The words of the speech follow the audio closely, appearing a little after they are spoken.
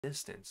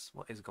distance.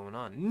 What is going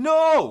on?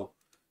 No!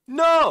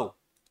 No!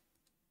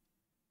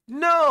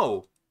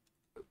 No!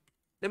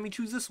 Let me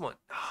choose this one.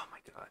 Oh my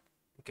god.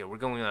 Okay, we're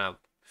going out.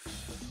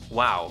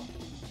 Wow.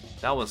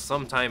 That was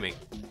some timing.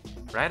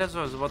 Right as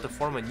I was about to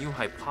form a new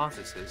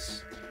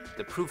hypothesis,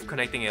 the proof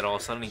connecting it all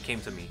suddenly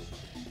came to me.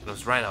 It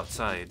was right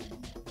outside.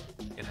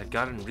 It had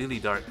gotten really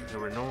dark. There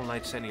were no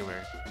lights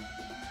anywhere.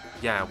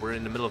 Yeah, we're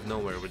in the middle of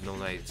nowhere with no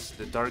lights.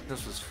 The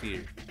darkness was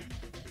fear.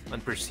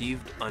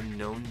 Unperceived,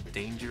 unknown,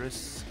 dangerous,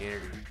 scary.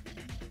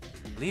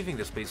 Leaving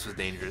the space was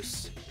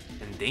dangerous,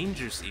 and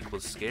dangerous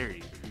equals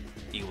scary.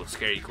 Equals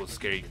scary equals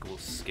scary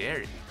equals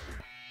scary.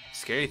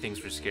 Scary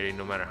things were scary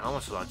no matter how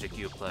much logic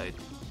you applied.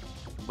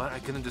 But I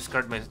couldn't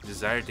discard my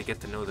desire to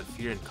get to know the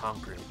fear and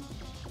conquer it.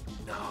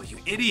 No, you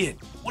idiot!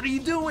 What are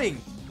you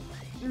doing?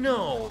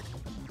 No!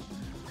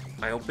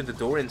 I opened the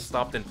door and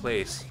stopped in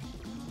place.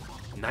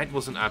 Night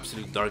wasn't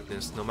absolute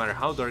darkness. No matter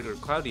how dark or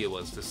cloudy it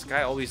was, the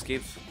sky always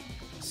gave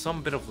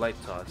some bit of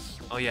light to us.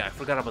 Oh yeah, I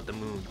forgot about the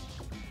moon.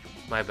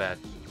 My bad.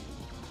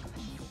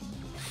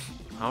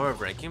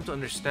 However, I came to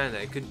understand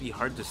that it could be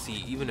hard to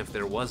see even if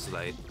there was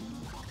light.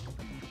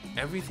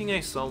 Everything I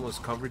saw was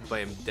covered by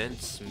a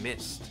dense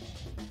mist.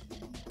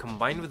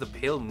 Combined with the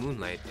pale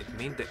moonlight, it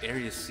made the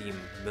area seem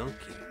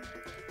milky.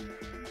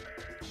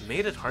 It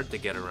made it hard to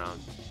get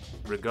around.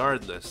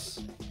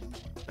 Regardless,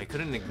 I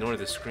couldn't ignore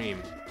the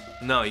scream.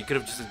 No, you could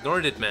have just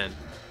ignored it, man.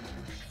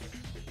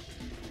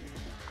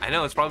 I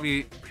know, it's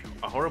probably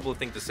a horrible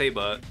thing to say,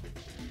 but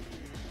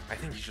I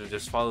think you should have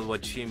just followed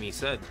what Shimi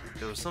said.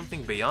 There was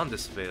something beyond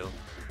this veil.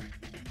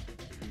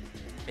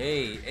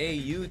 Hey,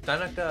 you,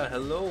 Tanaka,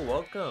 hello,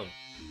 welcome.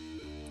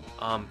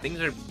 Things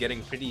are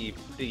getting pretty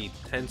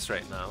tense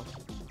right now.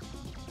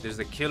 There's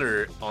a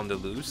killer on the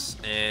loose,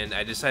 and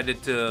I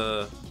decided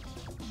to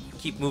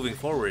keep moving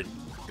forward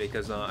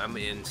because I'm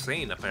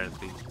insane,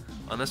 apparently.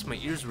 Unless my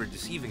ears were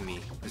deceiving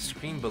me, the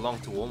scream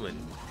belonged to a woman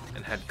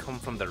and had come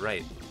from the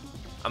right.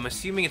 I'm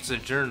assuming it's a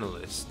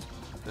journalist.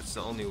 That's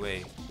the only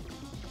way.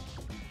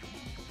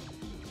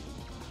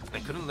 I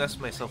couldn't let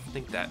myself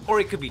think that. Or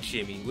it could be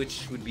Chimmy,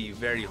 which would be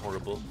very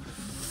horrible.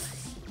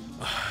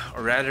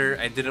 Or rather,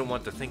 I didn't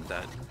want to think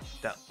that.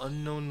 That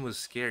unknown was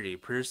scary.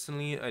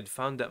 Personally, I'd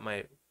found that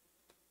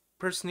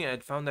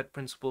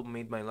principle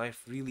made my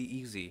life really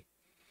easy.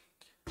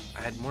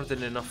 I had more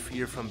than enough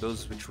fear from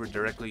those which were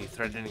directly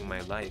threatening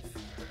my life.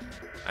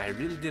 I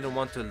really didn't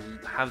want to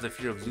have the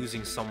fear of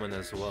losing someone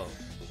as well.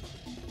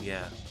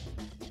 Yeah.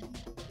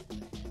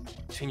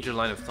 Change your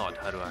line of thought,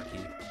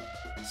 Haruaki.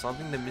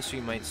 Solving the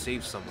mystery might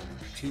save someone.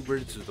 2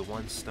 birds with the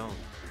 1 stone.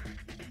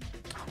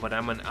 But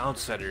I'm an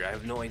outsider. I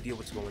have no idea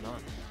what's going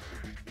on.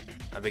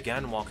 I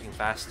began walking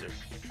faster.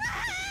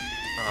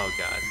 Oh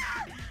god.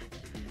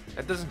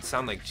 That doesn't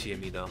sound like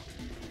Chiemi though.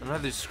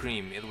 Another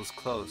scream. It was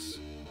close.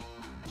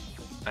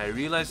 I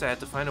realized I had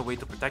to find a way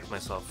to protect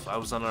myself. I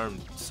was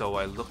unarmed, so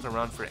I looked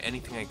around for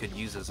anything I could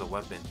use as a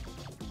weapon.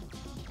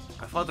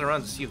 I felt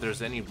around to see if there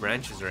was any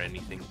branches or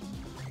anything.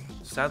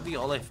 Sadly,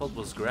 all I felt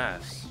was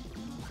grass.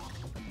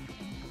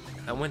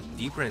 I went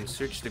deeper and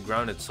searched the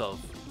ground itself.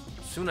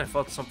 Soon I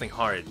felt something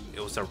hard. It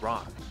was a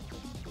rock.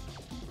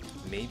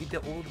 Maybe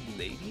the old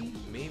lady?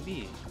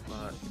 Maybe.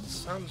 But it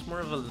sounds more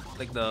of a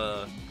like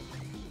the...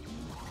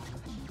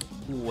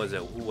 Who was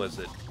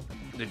it?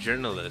 The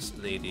journalist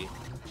lady.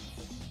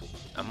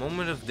 A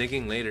moment of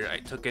digging later, I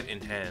took it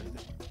in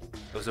hand.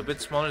 It was a bit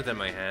smaller than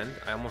my hand.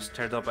 I almost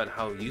teared up at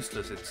how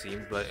useless it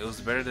seemed, but it was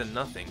better than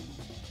nothing.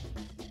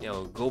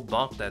 Yo, go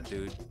bonk that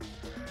dude.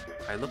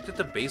 I looked at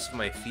the base of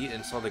my feet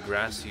and saw the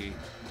grassy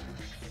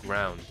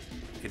ground.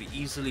 I could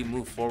easily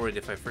move forward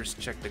if I first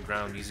checked the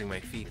ground using my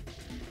feet.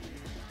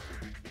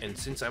 And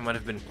since I might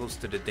have been close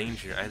to the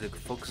danger, I had to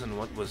focus on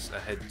what was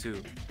ahead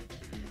too.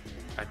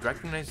 I'd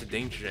recognize the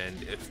danger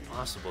and, if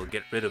possible,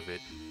 get rid of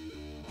it.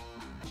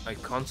 I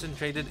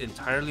concentrated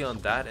entirely on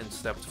that and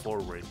stepped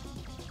forward.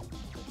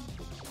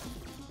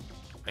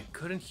 I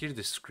couldn't hear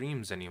the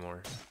screams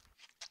anymore.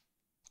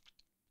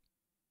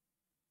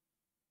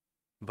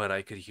 But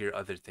I could hear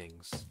other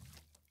things.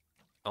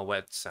 A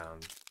wet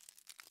sound.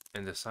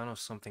 And the sound of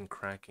something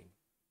cracking.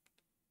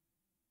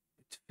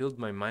 It filled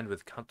my mind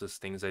with countless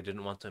things I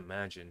didn't want to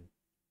imagine.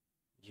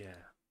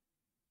 Yeah.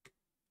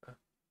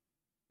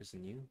 Is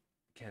it new?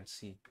 I can't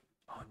see.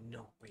 Oh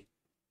no, wait.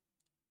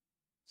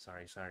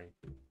 Sorry.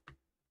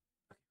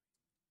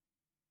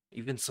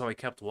 Even so, I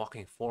kept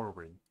walking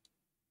forward,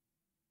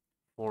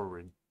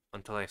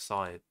 until I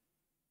saw it.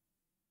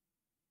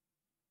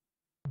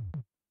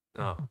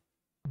 Oh.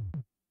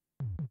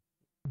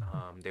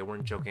 They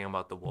weren't joking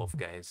about the wolf,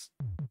 guys.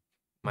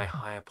 My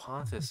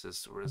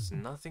hypothesis was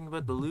nothing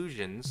but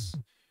delusions,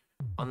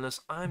 unless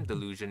I'm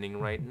delusioning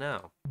right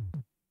now.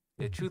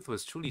 The truth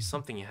was truly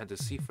something you had to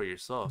see for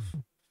yourself.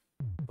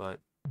 But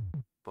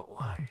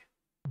why?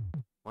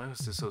 Why was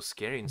this so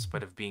scary in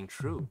spite of being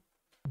true?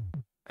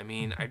 I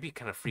mean, I'd be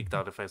kind of freaked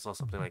out if I saw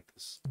something like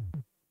this.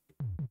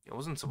 It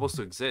wasn't supposed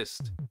to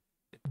exist.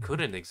 It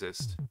couldn't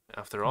exist.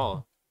 After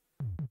all,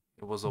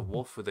 it was a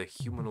wolf with a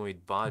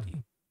humanoid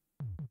body.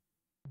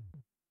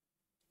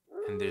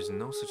 And there's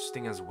no such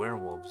thing as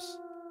werewolves.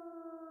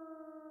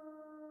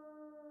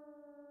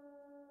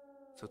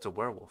 So it's a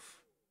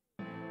werewolf.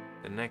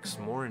 The next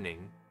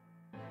morning...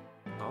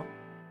 Oh?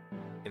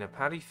 In a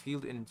paddy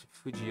field in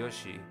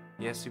Fujiyoshi,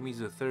 Yasumi's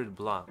third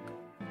block,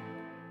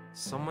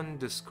 someone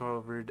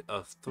discovered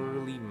a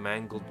thoroughly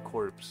mangled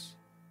corpse.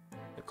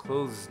 The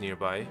clothes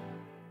nearby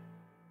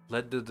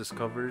led the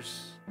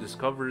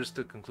discoverers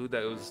to conclude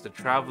that it was the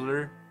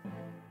traveler,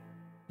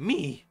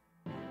 me,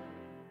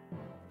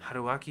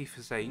 Haruaki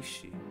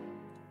Fusaishi.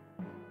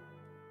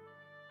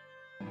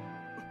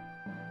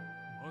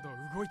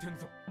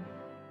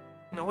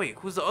 No wait,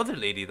 who's the other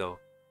lady though?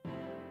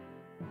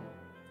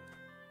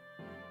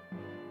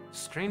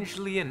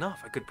 Strangely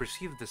enough, I could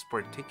perceive this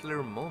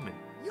particular moment.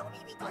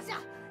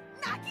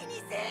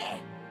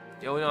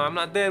 Yo, no, I'm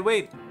not dead,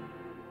 wait!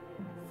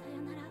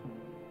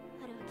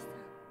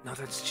 No,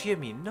 that's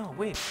Chiemi. No,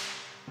 wait.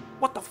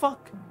 What the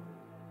fuck?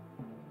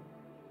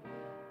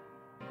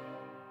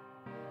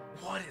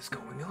 What is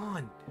going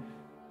on?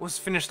 Was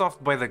finished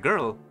off by the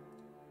girl.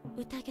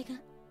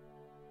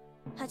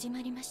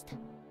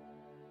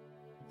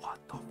 What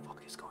the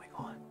fuck is going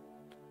on?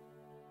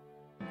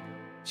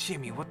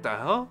 Chiemi, what the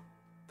hell?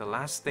 The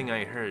last thing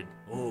I heard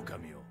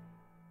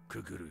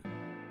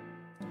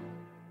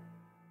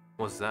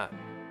was that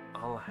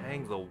I'll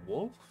hang the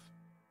wolf?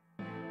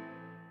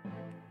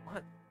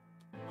 What?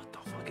 What the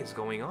fuck is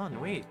going on?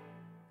 Wait.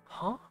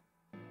 Huh?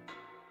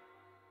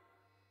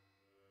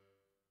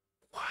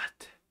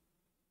 What?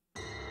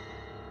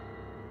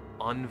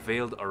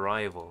 Unveiled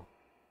arrival.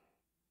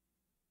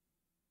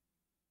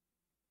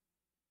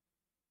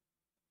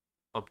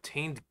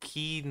 Obtained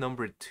key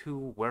number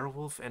 2,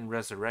 werewolf and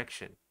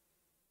resurrection.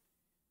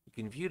 You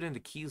can view it in the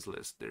keys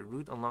list. The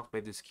route unlocked by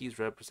this key is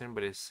represented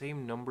by the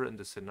same number in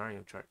the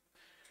scenario chart.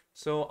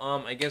 So,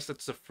 I guess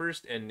that's the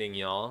first ending,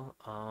 y'all.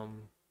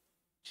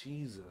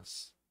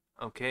 Jesus.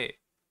 Okay.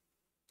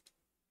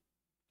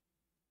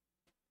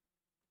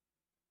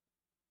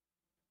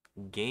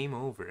 Game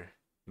over.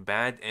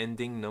 Bad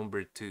ending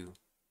number 2.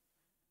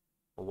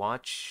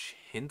 Watch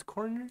hint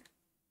corner?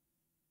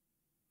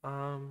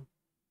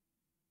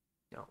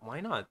 Yeah,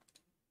 why not?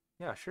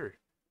 Yeah, sure.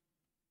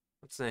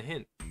 What's the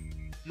hint?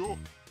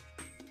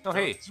 Oh,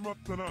 hey.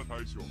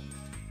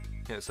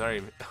 Yeah,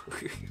 sorry.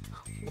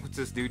 What's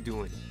this dude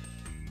doing?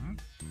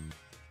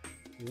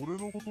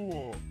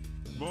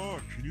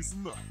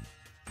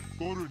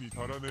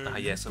 Ah,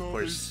 yes, of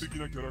course.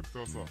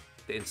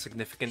 The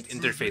insignificant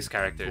interface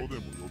character.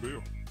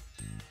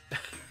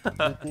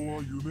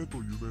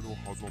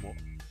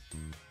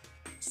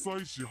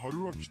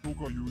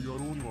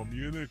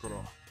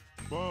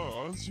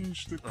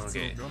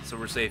 Okay, so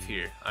we're safe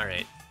here.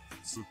 Alright.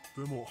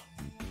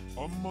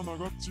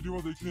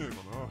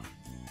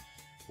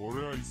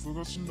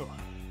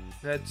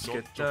 Let's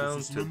get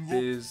down to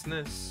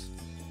business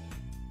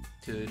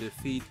to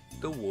defeat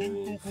the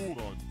wolf.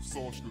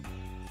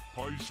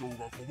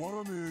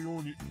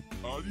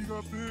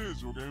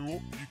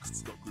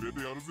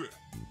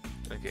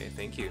 Okay,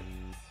 thank you.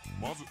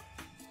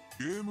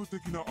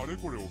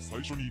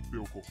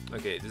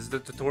 Okay, this is the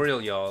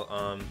tutorial,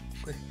 y'all.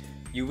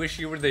 You wish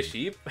you were the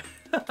sheep?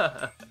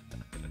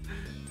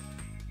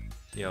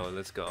 Yo,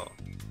 let's go.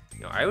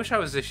 Yo, I wish I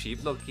was the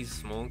sheep. Look, he's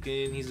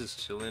smoking, he's just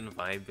chilling,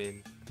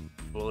 vibing,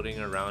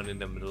 floating around in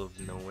the middle of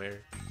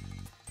nowhere.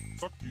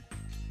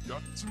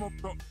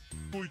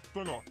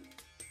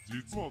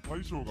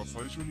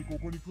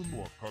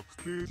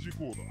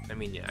 I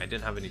mean, yeah, I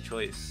didn't have any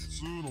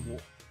choice.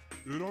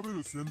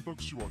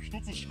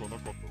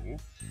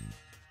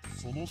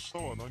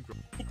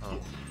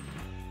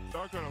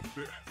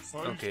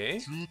 Okay.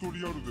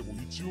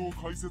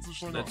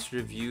 Let's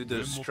review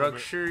the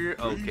structure.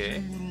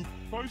 Okay.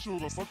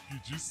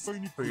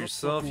 For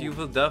yourself, you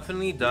will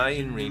definitely die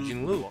in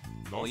Raging Loop.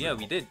 Oh yeah,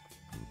 we did.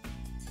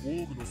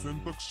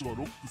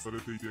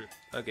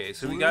 Okay,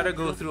 so we gotta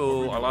go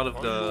through a lot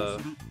of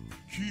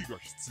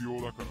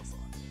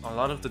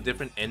the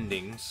different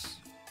endings,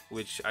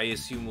 which I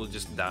assume will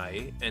just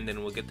die, and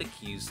then we'll get the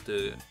keys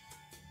to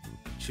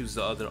choose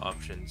the other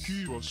options.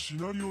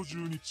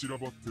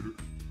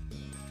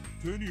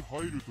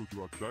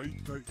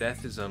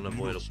 Death is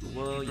unavoidable.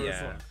 Well,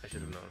 yeah, I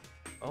should have known.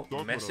 Oh,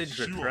 message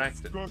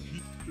retracted.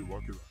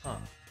 Huh.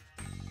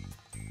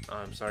 Oh,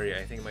 I'm sorry,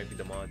 I think it might be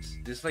the mods.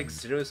 This is like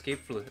Zero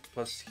Escape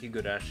plus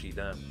Higurashi,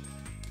 damn.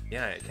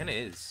 Yeah, it kinda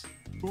is.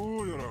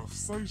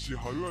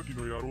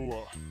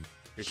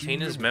 Retain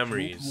his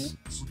memories.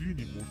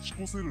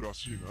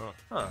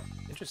 Huh,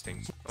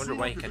 interesting. I wonder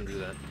why he can do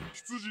that.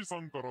 If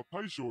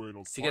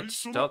you get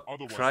stuck,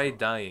 try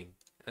dying.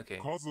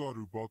 Okay. Oh,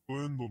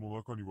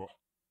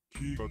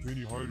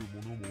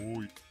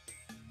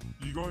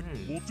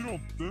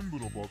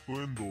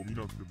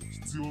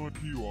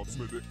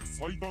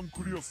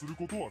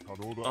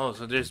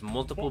 so there's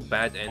multiple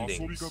bad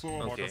endings.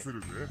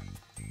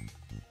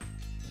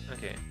 Okay.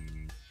 Okay.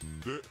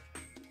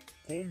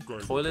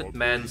 Toilet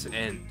Man's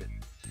End.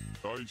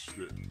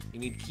 You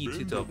need key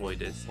 2 to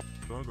avoid it.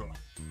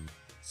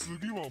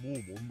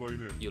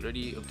 You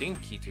already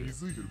obtained key 2.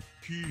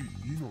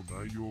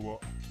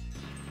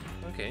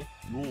 Okay.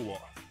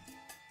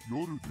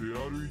 夜出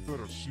歩いた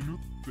ら死ぬっ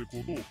て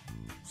ことを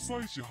臭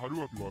いし春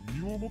脇は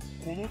身をもこ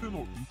の手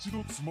の一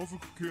度つまず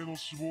く系の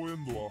死亡エ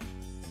ンドは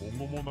今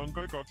後も何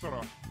回かあった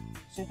ら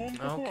そこん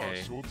とこは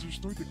承知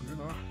しといてくれ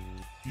な。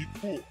一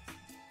方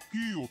キ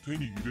ーを手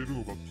に入れる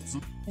のがず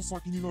っと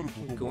先になる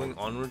こともある。 Going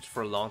onwards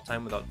for a long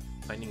time without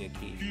finding a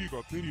key. キー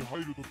が手に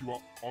入るときは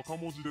赤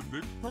文字でで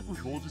っかく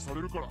表示さ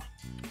れるから。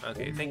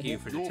 Okay, thank you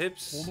for the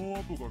tips. こ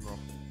の後だが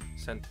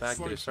Sent back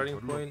to the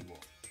starting point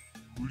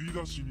振り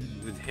出しに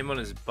with him on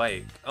his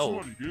bike.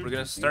 Oh, we're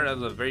gonna start at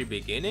the very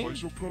最 beginning?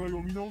 初から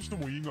読み直して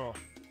もいいが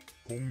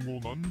今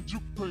後何十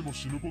回も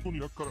死ぬことに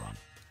なるから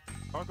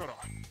だから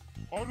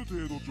ある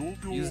程度状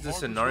況を Use the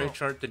scenario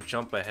chart to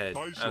jump ahead.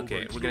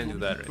 Okay, we're gonna do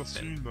that right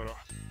then.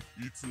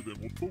 いつで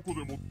もどこ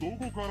でもど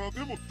こからで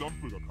もジャン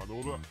プが可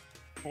能だ。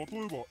例え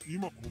ば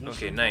今この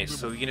Okay, nice.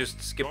 So we can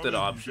just skip that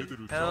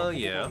option. Hell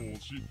yeah.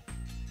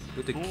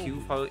 With the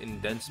Q file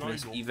in dense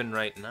mist even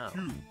right now.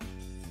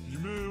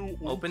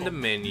 Open the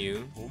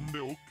menu.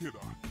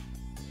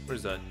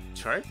 Where's that?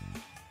 Chart?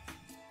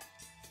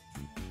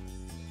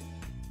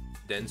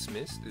 Dense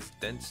mist? Is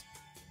dense...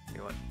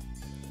 Okay, what?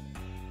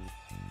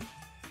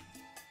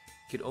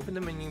 You could open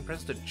the menu and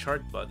press the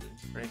chart button.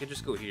 Or I could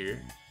just go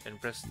here and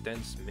press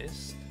dense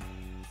mist.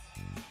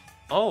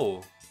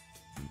 Oh!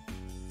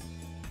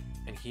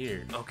 And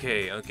here.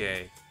 Okay,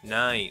 okay.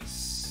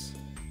 Nice.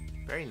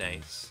 Very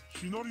nice.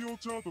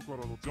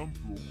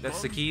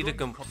 That's the key to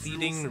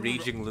completing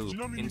Raging Loop.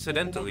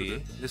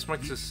 Incidentally, this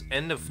marks the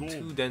end of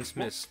 2 dense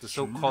mists. The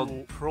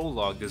so-called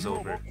prologue is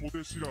over.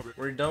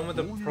 We're done with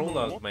the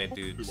prologue, my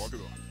dudes.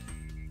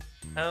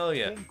 Hell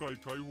yeah.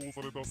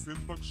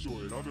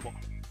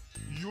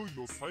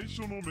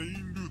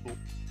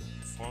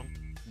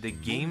 The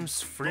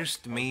game's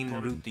first main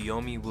route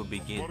Yomi will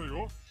begin.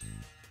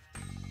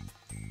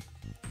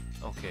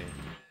 Okay.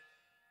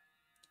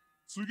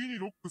 次に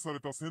ロックされ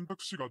た選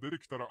択肢が出て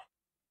きたら、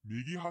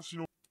右端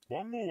の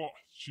番号は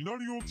シナ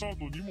リオチャー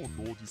トにも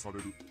表示され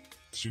る。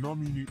ちな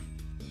みに、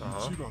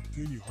1が手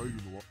に入る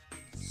のは、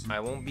I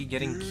won't be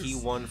getting key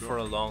 1 for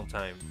a long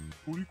time.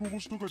 取りこぼ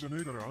しとかじゃ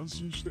ねえから安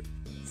心して、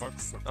サク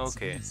サク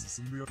次に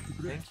進んでやって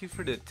くれ。Thank you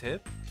for the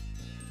tip.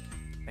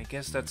 I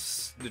guess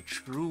that's the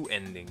true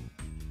ending.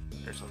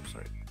 Or some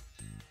sort.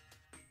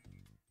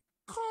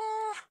 かー。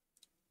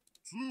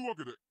つうわ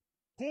けで、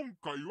今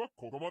回は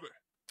ここまで。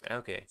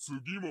Okay.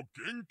 次も元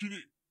気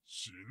に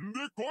死ん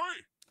でこい。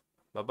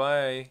 Bye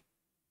bye.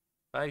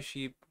 Bye,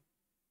 sheep.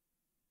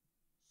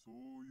 そう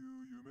いう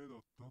夢だ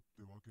ったっ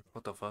てわけだ。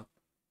 What the fuck?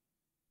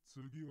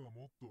 次は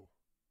もっとう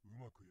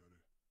まくやれ。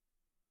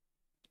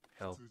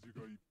 Help. 羊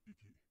が1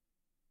匹、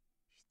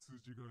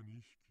羊が2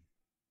匹。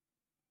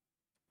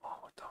 Oh,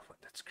 what the fuck?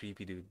 That's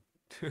creepy, dude.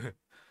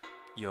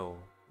 Yo,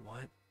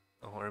 what?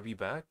 Oh, are we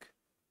back?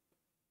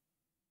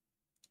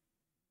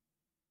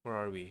 Where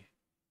are we?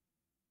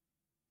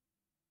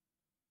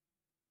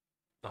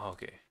 Oh,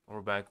 okay.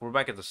 We're back. We're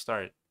back at the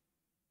start.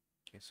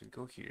 Okay, so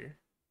go here.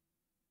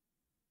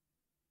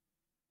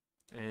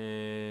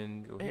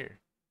 And go here.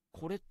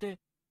 これって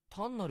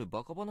単なる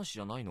バカ話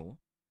じゃないの？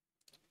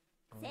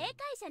 正解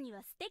者に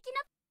は素敵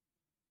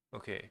な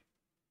Okay.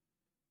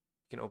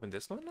 You can open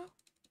this one now?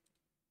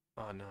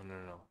 Oh, no, no,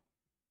 no.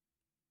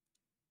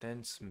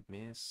 Dense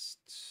mist.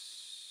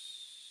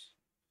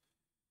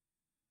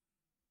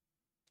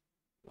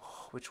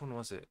 Oh, which one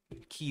was it?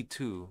 Key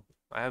 2.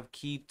 I have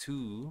key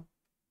 2.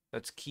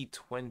 That's key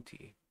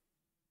 20.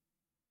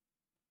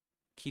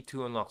 Key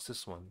 2 unlocks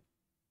this one.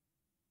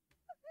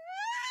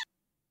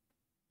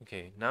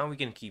 Okay, now we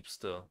can keep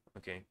still.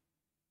 Okay.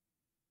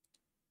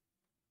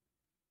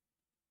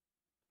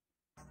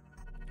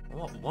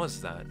 What was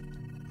that?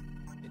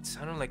 It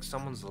sounded like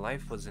someone's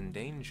life was in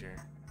danger.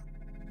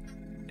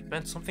 It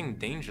meant something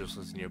dangerous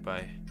was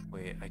nearby.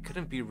 Wait, I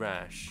couldn't be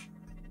rash.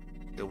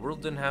 The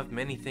world didn't have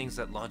many things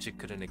that logic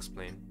couldn't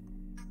explain.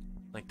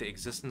 Like the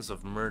existence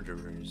of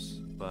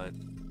murderers, but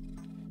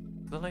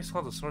when I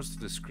saw the source to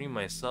the scream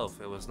myself,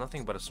 it was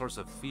nothing but a source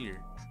of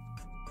fear.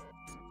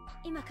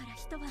 今から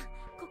一晩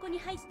ここに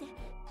入って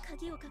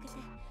鍵をかけて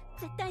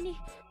絶対に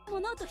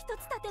物音一つ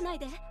立てない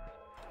で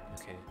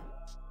Okay.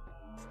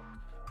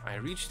 I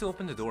reached to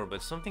open the door,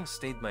 but something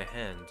stayed my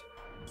hand.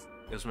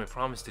 It was my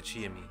promise to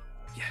Chiemi.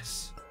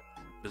 Yes,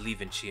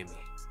 believe in Chiemi.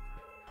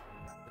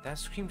 But that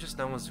scream just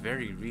now was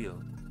very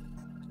real.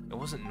 It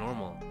wasn't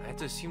normal. I had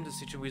to assume the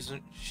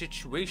situation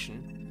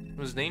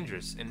was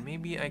dangerous, and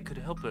maybe I could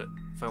help it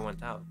if I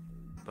went out.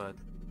 But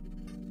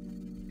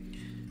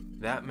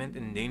that meant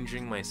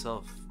endangering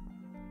myself.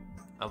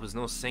 I was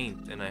no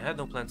saint, and I had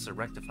no plans to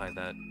rectify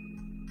that.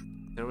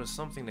 There was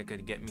something that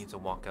could get me to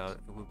walk out.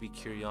 It would be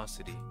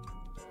curiosity.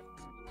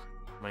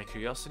 My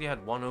curiosity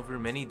had won over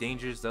many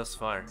dangers thus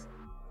far,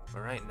 but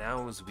right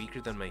now it was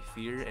weaker than my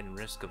fear and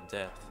risk of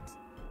death.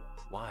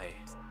 Why?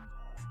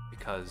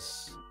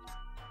 Because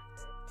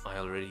I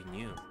already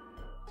knew.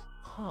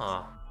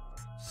 Huh.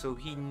 So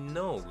he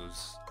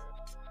knows.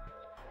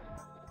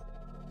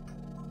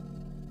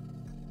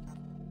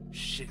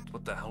 Shit,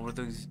 what the hell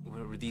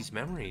were these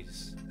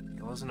memories?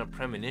 It wasn't a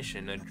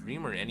premonition, a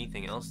dream, or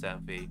anything else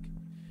that vague.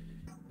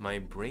 My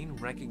brain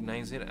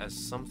recognized it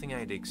as something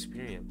I'd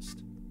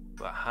experienced.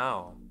 But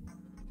how?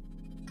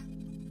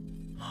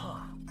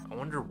 Huh. I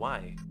wonder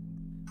why.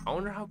 I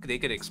wonder how they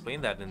could explain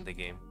that in the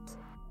game.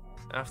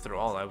 After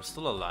all, I was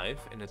still alive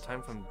in a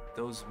time from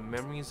those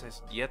memories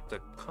has yet to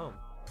come.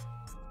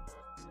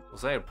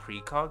 Was I a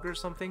precog or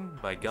something?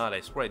 By God,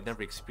 I swear I'd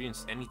never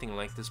experienced anything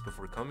like this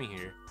before coming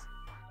here.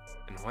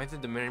 And why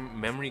did the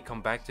memory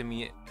come back to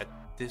me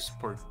at this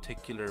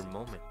particular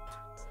moment?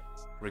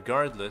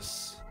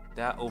 Regardless,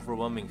 that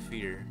overwhelming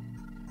fear,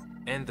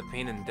 and the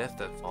pain and death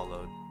that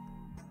followed,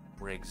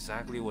 were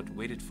exactly what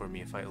waited for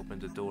me if I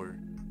opened the door.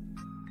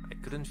 I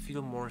couldn't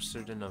feel more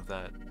certain of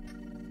that.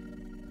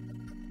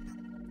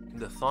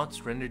 The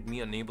thoughts rendered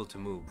me unable to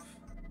move,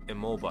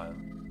 immobile.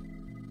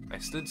 I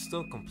stood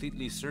still,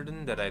 completely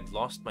certain that I'd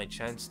lost my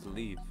chance to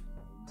leave.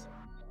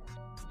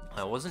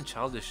 I wasn't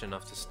childish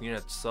enough to sneer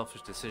at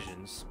selfish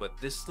decisions, but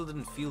this still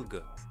didn't feel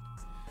good.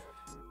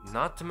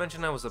 Not to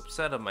mention I was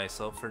upset at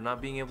myself for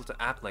not being able to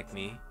act like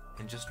me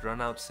and just run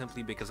out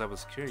simply because I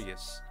was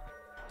curious.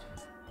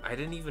 I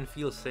didn't even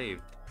feel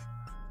saved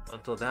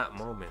until that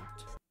moment.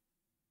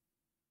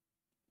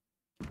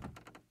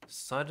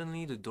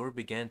 Suddenly the door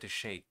began to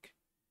shake.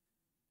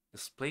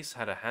 This place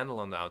had a handle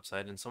on the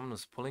outside and someone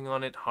was pulling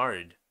on it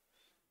hard.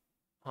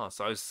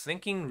 So I was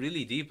thinking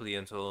really deeply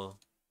until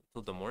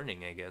the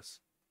morning, I guess.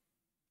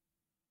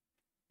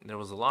 There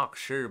was a lock,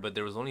 sure, but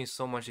there was only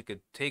so much it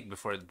could take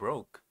before it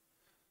broke.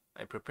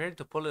 I prepared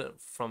to pull it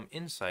from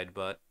inside,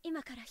 but...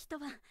 今から一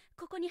晩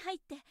ここに入っ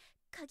て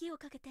鍵を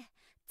かけて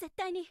絶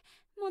対に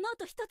物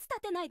音一つ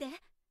立てないで。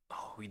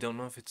 Oh, we don't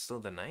know if it's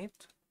still the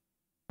night?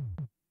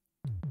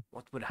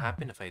 What would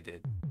happen if I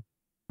did?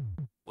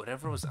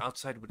 Whatever was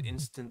outside would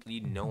instantly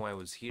know I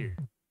was here.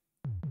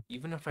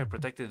 Even if I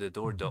protected the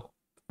door, the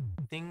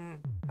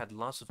thing had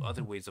lots of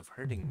other ways of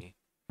hurting me.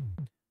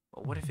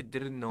 But what if it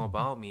didn't know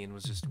about me and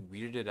was just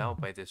weirded out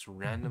by this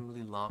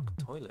randomly locked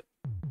toilet?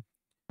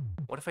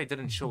 What if I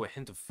didn't show a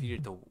hint of fear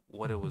to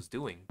what it was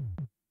doing?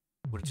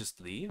 Would it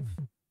just leave?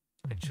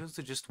 I chose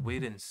to just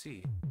wait and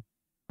see.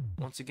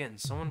 Once again,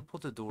 someone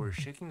pulled the door,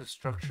 shaking the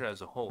structure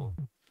as a whole.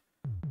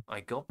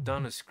 I gulped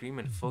down a scream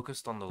and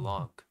focused on the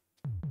lock.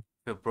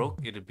 If it broke,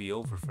 it'd be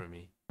over for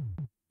me.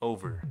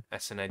 Over,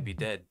 as in I'd be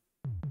dead.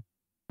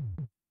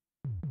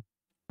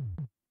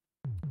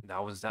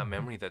 That was that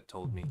memory that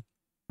told me.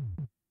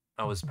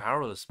 I was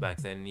powerless back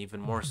then, and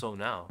even more so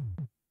now.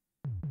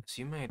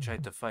 Assuming I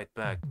tried to fight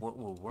back, what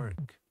will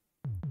work?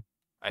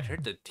 I'd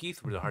heard that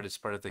teeth were the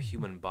hardest part of the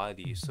human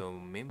body, so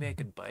maybe I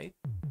could bite?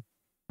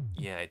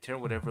 Yeah, I'd tear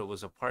whatever it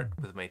was apart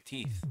with my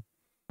teeth.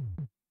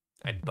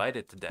 I'd bite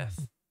it to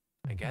death.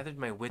 I gathered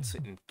my wits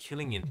in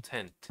killing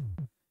intent,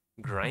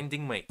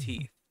 grinding my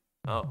teeth.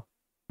 Oh.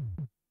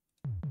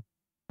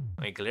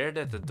 I glared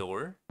at the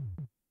door.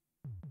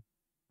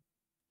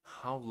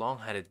 How long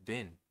had it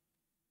been?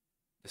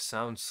 The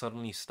sound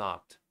suddenly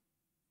stopped.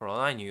 For all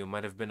I knew, it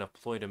might have been a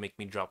ploy to make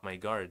me drop my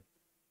guard.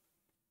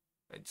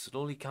 I'd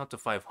slowly count to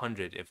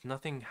 500. If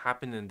nothing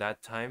happened in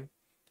that time,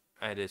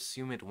 I'd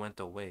assume it went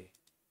away.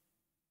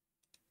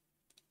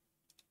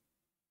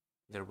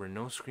 There were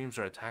no screams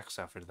or attacks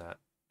after that.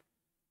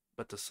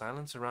 But the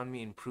silence around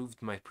me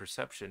improved my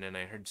perception, and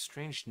I heard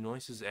strange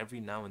noises every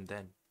now and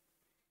then.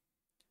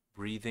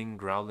 Breathing,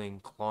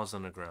 growling, claws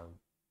on the ground.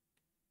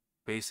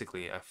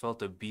 Basically, I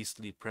felt a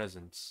beastly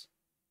presence.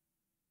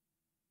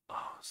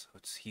 Oh, so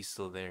he's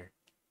still there.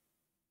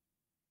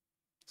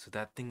 So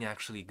that thing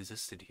actually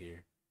existed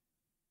here.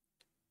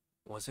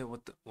 Was it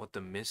what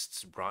the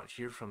mists brought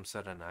here from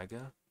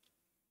Saranaga?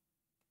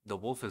 The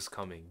wolf is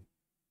coming.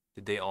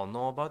 Did they all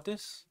know about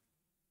this?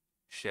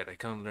 Shit, I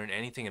couldn't learn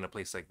anything in a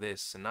place like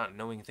this, and not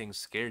knowing things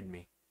scared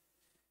me.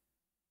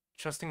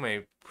 Trusting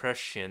my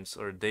prescience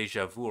or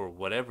deja vu or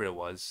whatever it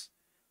was,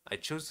 I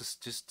chose to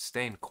just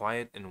stay in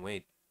quiet and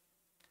wait.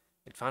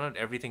 I'd found out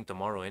everything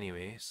tomorrow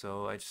anyway,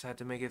 so I just had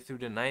to make it through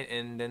the night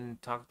and then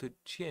talk to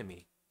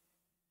Chiemi.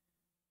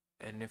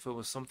 And if it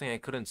was something I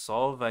couldn't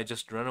solve, I'd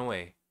just run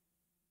away.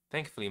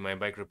 Thankfully, my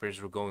bike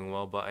repairs were going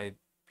well, but I'd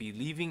be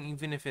leaving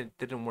even if it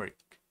didn't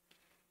work.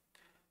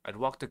 I'd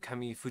walk to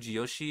Kami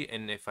Fujiyoshi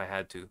and if I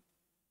had to.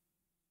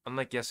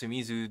 Unlike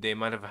Yasumizu, they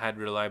might have had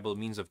reliable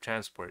means of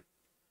transport.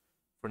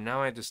 For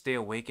now, I had to stay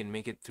awake and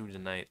make it through the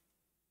night.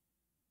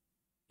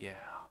 Yeah.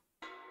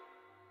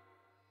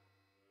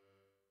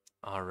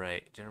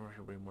 Alright, January,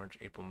 February, March,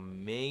 April,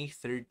 May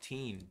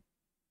 13.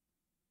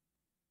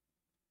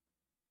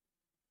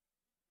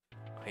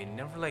 I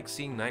never like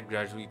seeing night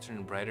gradually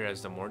turn brighter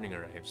as the morning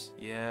arrives.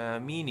 Yeah,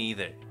 me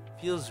neither.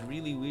 Feels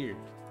really weird.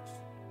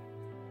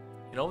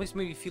 It always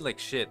made me feel like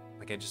shit,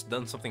 like I just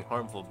done something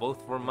harmful,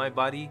 both for my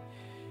body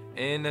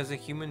and as a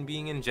human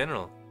being in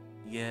general.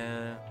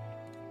 Yeah.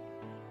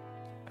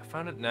 I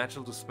found it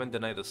natural to spend the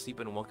night asleep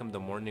and welcome the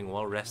morning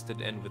well rested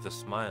and with a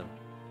smile.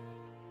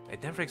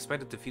 I'd never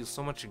expected to feel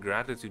so much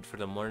gratitude for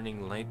the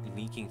morning light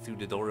leaking through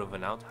the door of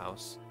an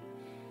outhouse.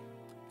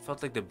 It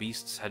felt like the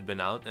beasts had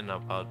been out and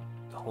about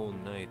the whole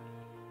night.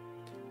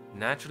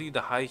 Naturally,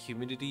 the high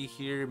humidity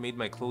here made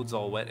my clothes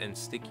all wet and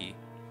sticky.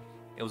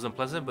 It was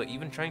unpleasant, but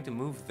even trying to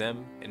move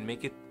them and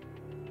make it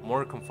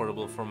more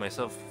comfortable for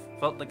myself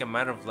felt like a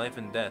matter of life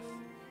and death.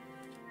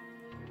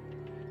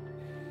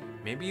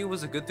 Maybe it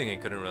was a good thing I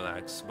couldn't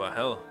relax, but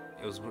hell,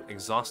 it was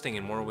exhausting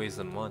in more ways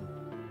than one.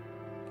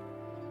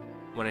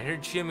 When I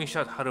heard Chiyomi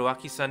shout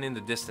Haruaki-san in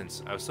the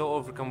distance, I was so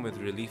overcome with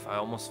relief I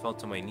almost fell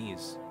to my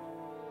knees.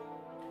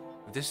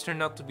 If this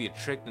turned out to be a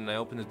trick, then I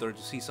opened the door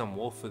to see some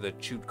wolf with a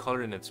chewed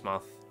color in its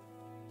mouth.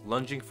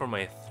 Lunging for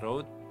my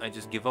throat, I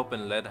just give up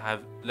and let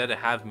it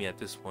have me at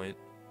this point.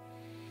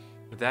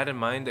 With that in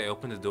mind, I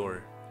opened the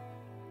door.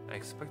 I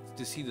expected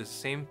to see the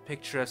same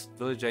picturesque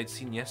village I'd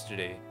seen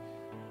yesterday,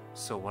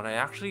 so what I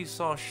actually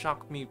saw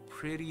shocked me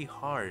pretty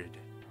hard.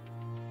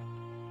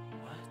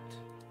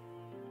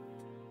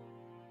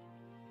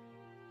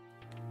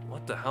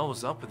 What the hell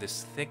was up with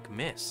this thick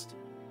mist?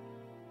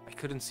 I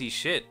couldn't see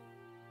shit.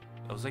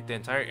 It was like the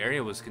entire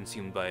area was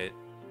consumed by it.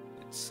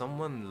 Did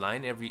someone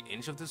line every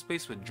inch of this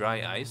place with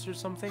dry ice or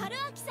something? I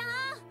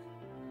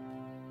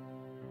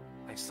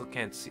still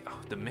can't see. Oh,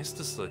 the mist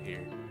is still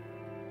here.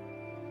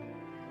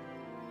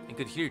 I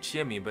could hear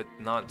Chiyomi but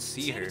not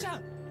see her.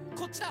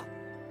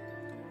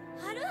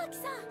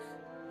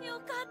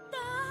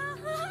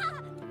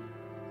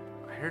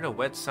 I heard a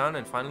wet sound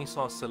and finally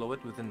saw a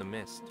silhouette within the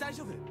mist.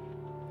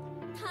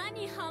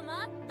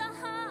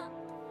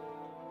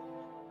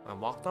 I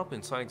walked up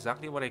and saw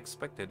exactly what I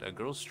expected, a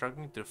girl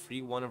struggling to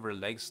free one of her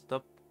legs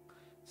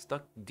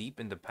stuck deep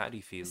in the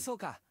paddy field.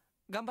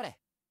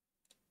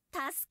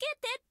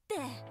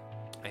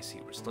 I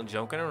see, we're still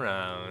joking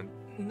around.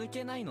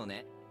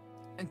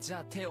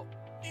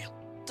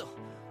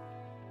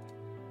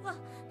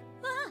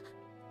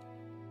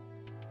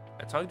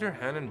 I tugged her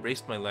hand and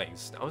braced my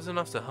legs. That was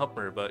enough to help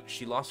her, but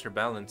she lost her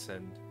balance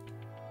and...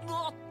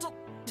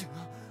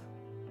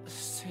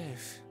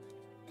 Safe.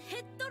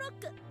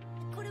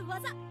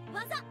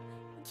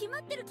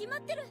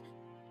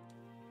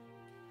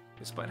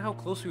 Despite how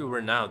close we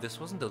were now, this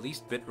wasn't the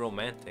least bit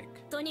romantic.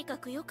 I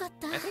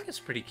think it's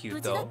pretty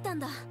cute though.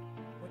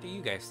 What do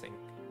you guys think?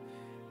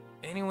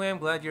 Anyway, I'm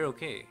glad you're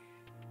okay.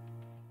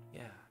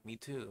 Yeah, me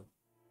too.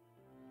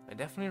 I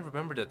definitely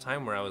remember the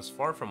time where I was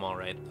far from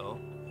alright though.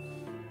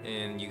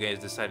 And you guys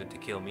decided to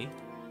kill me.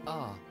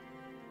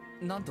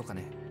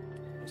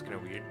 It's kinda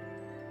weird.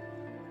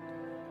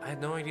 I had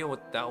no idea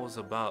what that was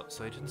about,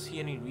 so I didn't see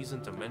any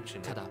reason to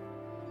mention it.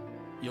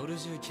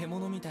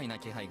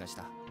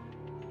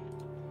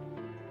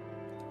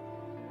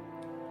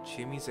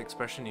 Chiyomi's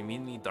expression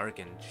immediately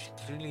darkened. She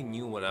clearly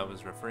knew what I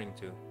was referring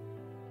to.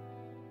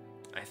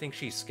 I think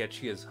she's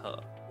sketchy as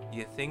hell.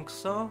 You think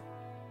so?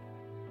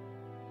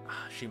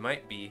 She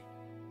might be.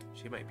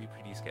 She might be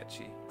pretty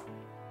sketchy.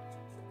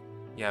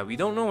 Yeah, we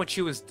don't know what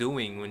she was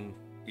doing when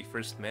we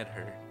first met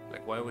her.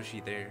 Like, why was she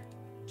there?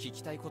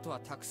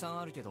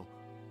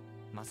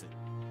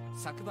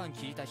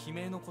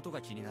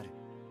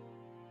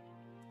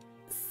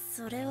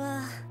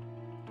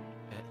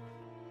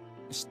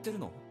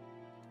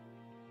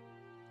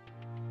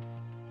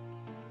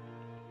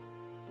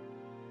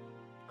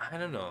 I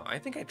don't know. I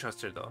think I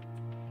trust her though.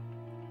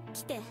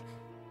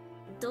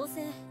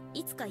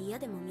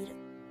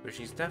 But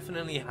she's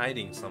definitely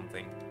hiding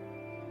something.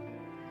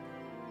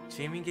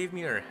 Chiyomi gave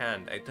me her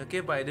hand. I took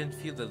it, but I didn't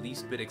feel the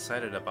least bit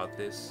excited about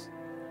this.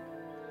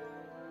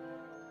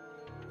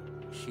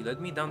 She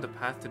led me down the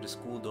path to the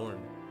school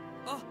dorm.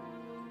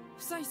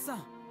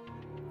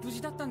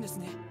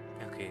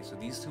 Okay, so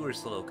these two are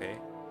still okay.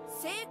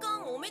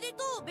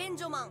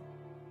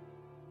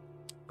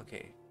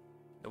 Okay.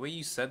 The way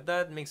you said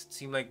that makes it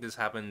seem like this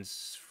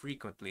happens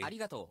frequently.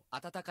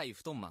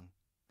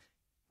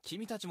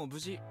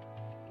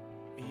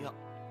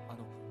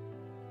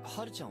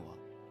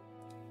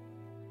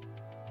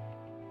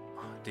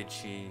 Did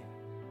she...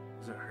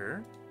 Was it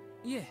her?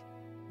 Okay.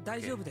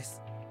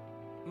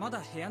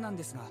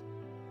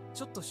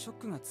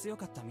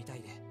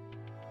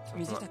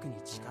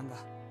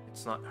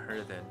 It's not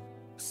her then.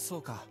 そ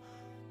うか。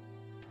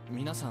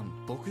皆さ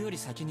ん、僕より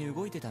先に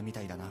動いてたみ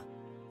たいだな。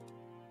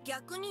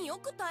逆によ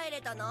く耐え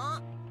れた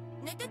な。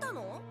寝てた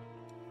の？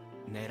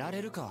寝ら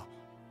れるか。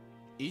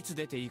いつ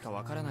出ていいか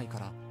わからないか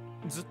ら、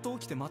ずっと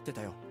起きて待って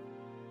たよ。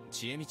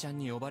ちえみちゃん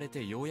に呼ばれ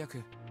てようや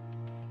く。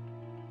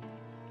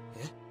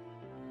え？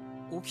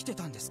起きて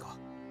たんですか？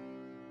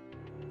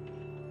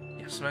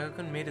 Yeah,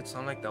 Sunaga-kun made it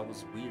sound like that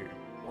was weird.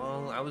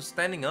 Well, I was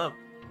standing up.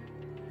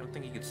 I don't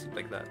think he could sleep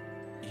like that.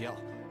 いや、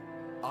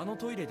あの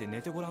トイレで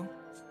寝てごらん。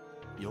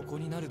横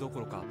になるどこ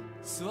ろか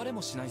座れ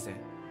もしないぜ。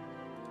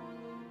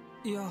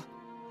いや、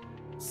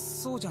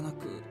そうじゃな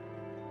く、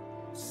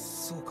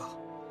そうか。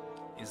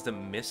Is the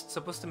mist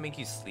supposed to make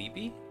you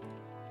sleepy?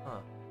 Huh.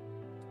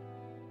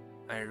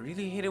 I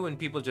really hate it when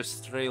people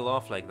just trail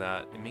off like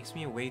that. It makes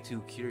me way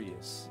too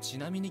curious. ち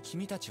なみに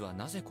君たちは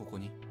なぜここ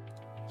に？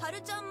は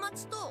るちゃん待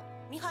ちと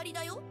見張り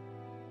だよ。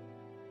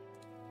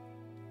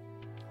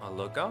A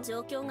lookout?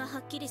 状況がは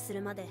っきりす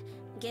るまで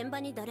現場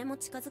に誰も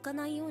近づか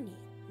ないように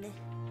ね。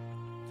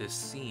This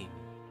scene.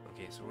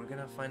 Okay, so we're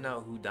gonna find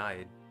out who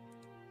died.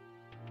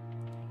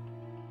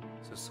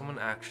 So someone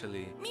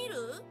actually... 見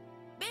る？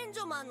ベンジ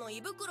ョマンの胃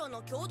袋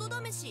の強度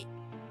試し。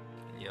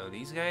You know,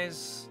 these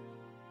guys...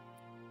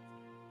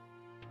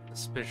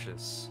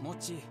 Suspicious. も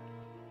ち、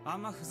あ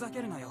んまふざ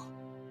けるなよ。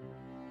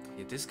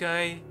 Yeah, this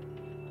guy.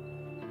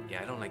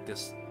 Yeah, I don't like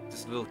this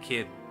little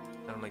kid.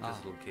 I don't like this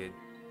little kid.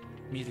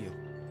 見るよ。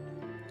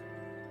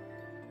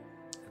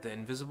 The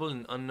invisible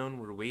and unknown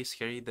were way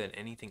scarier than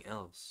anything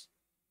else.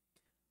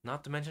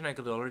 Not to mention I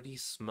could already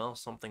smell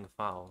something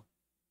foul.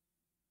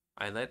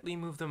 I lightly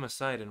moved them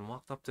aside and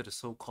walked up to the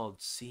so-called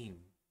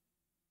scene.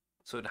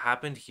 So it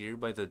happened here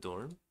by the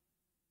dorm?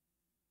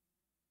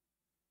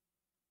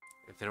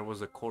 There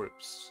was a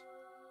corpse.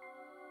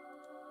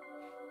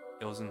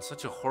 It was in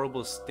such a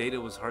horrible state it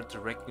was hard to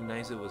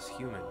recognize it was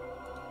human.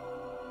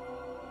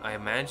 I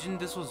imagine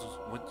this was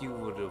what you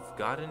would have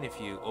gotten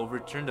if you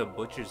overturned a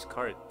butcher's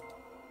cart.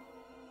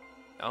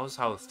 That was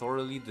how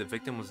thoroughly the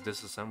victim was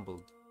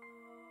disassembled.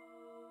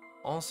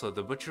 Also,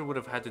 the butcher would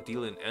have had to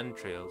deal in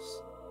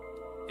entrails.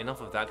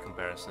 Enough of that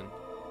comparison.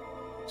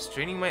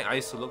 Straining my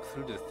eyes to look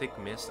through the thick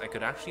mist, I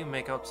could actually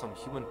make out some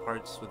human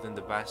parts within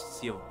the vast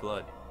sea of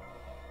blood,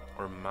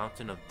 or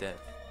mountain of death.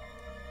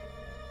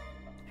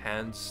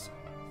 Hands,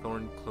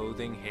 torn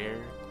clothing,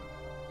 hair,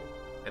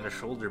 and a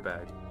shoulder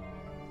bag.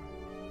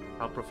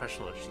 How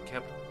professional. She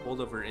kept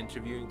hold of her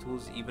interviewing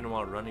tools even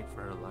while running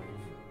for her life.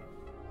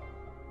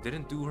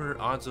 Didn't do her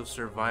odds of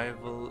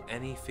survival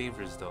any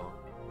favors though.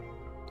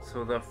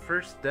 So the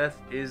first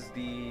death is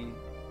the...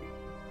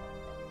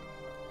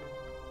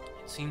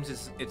 It seems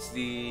it's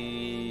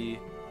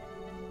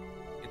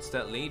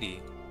that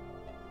lady.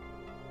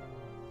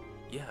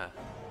 Yeah.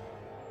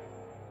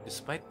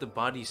 Despite the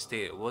body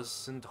state, it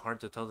wasn't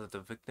hard to tell that the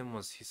victim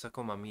was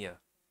Hisako Mamiya,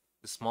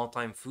 the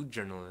small-time food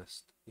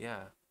journalist.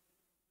 Yeah.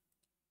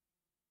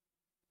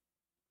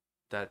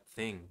 That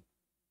thing.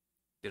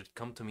 Did it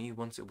come to me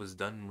once it was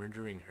done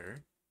murdering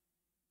her?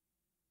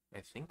 I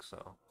think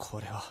so.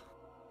 これは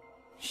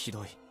ひ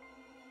どい。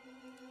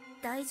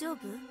大丈夫？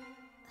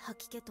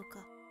吐き気とか。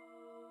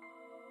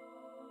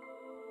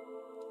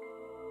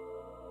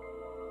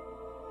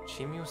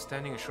Chimi was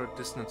standing a short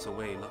distance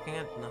away, looking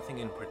at nothing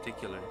in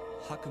particular.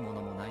 吐くも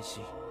のもないし、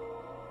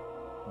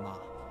ま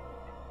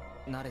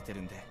あ慣れて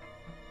るんで。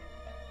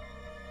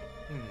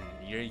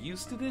You're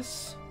used to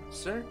this,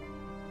 sir?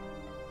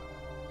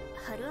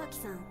 春明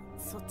さん、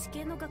そっち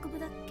系の学部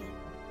だっけ？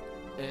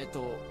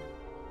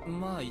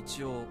まあ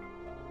一応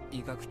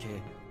医学系。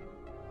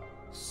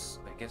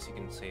I guess you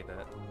can say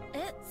that.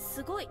 え、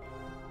すごい。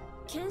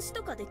検視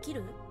とかでき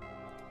る？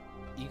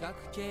医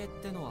学系っ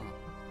てのは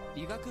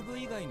医学部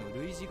以外の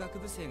類似学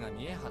部生が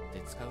見え張っ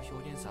て使う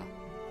表現さ。ま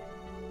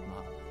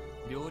あ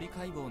病理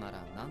解剖なら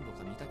何度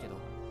か見たけど。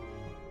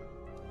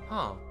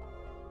Huh.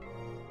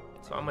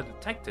 So I'm a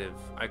detective.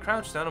 I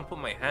crouched down and put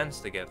my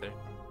hands together.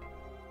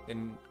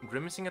 Then,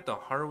 grimacing at the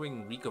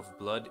harrowing reek of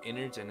blood,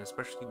 innards, and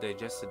especially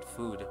digested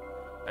food,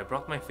 I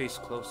brought my face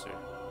closer.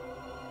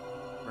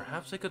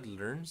 Perhaps I could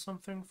learn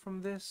something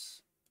from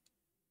this?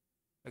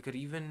 I could,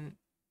 even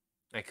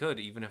if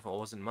it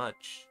wasn't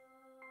much.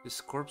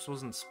 This corpse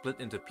wasn't split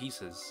into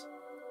pieces.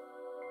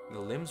 The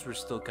limbs were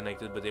still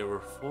connected, but they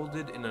were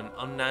folded in an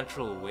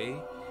unnatural way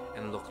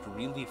and looked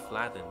really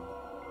flattened.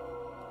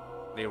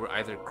 They were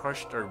either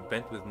crushed or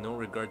bent with no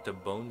regard to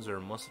bones or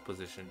muscle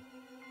position.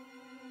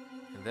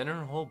 And then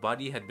her whole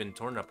body had been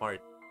torn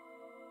apart.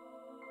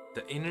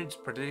 The innards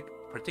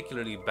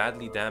particularly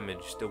badly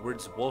damaged. The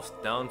words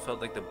wolfed down felt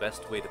like the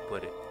best way to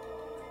put it.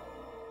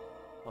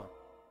 Huh.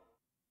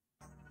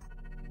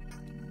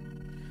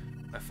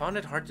 I found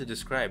it hard to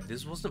describe.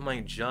 This wasn't my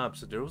job,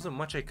 so there wasn't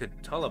much I could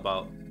tell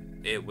about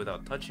it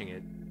without touching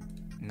it.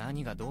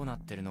 何がどうなっ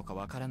てるのか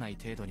わからない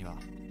程度には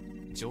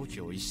常軌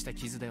を逸した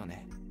傷だよ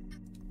ね。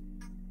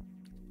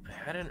I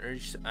had an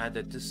urge to add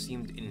that this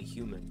seemed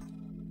inhuman,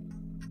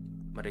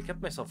 but I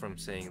kept myself from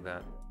saying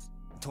that.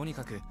 とに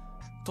かく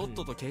とっ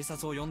とと警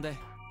察を呼んで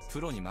プ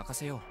ロに任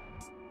せよ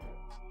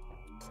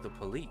う。The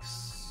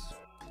police.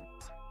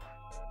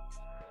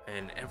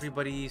 And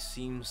everybody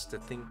seems to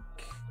think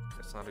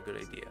that's not a good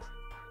idea.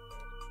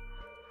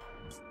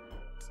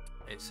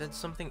 I said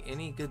something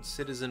any good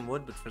citizen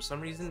would, but for some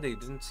reason they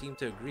didn't seem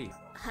to agree.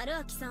 春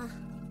明さん、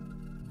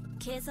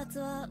警察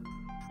は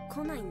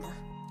来ないんだ。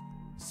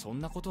そ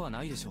んなことは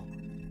ないでしょ。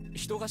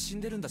人が死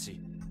んでるんだ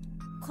し。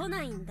来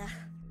ないんだ。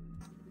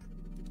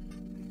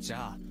じ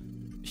ゃあ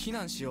避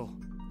難しよ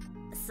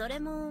う。それ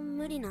も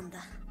無理なんだ。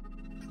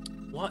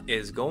What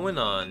is going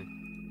on?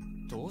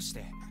 どうし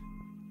て？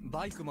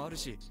バイクもある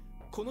し、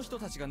この人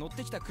たちが乗っ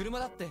てきた車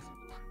だって。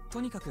と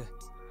にかく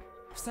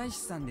不採士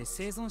さんで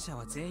生存者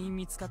は全員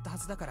見つかったは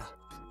ずだから、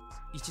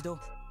一度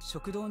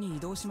食堂に移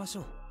動しまし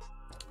ょう。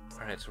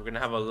Alright, so we're gonna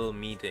have a little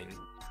meeting.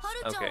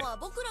 春ちゃんは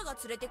僕らが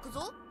連れてく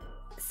ぞ。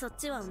そっ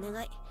ちはお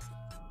願い。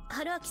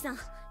春明さん、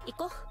行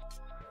こ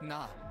う。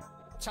なあ、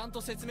ちゃんと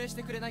説明し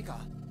てくれないか。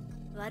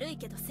悪い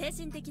けど精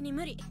神的に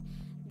無理。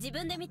自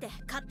分で見て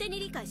勝手に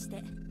理解し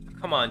て。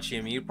Come on,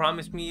 Chimi, you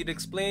promised me you'd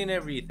explain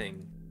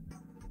everything.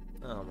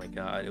 Oh my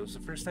god, it was the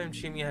first time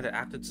Chimi had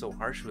acted so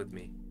harsh with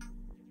me.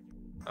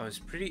 I was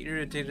pretty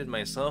irritated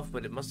myself,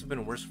 but it must have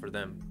been worse for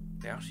them.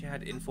 They actually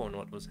had info on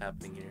what was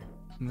happening here.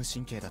 無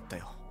神経だった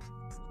よ。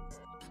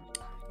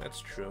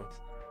That's true.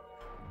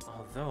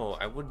 Although,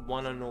 I would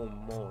want to know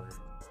more.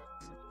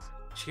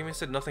 Shikimi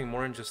said nothing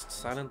more and just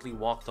silently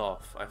walked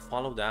off. I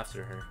followed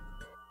after her.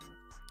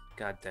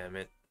 God damn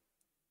it.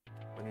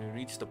 When we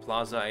reached the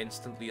plaza, I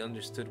instantly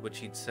understood what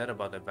she'd said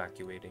about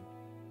evacuating.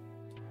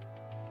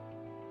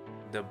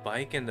 The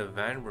bike and the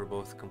van were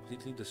both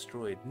completely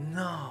destroyed.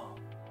 No!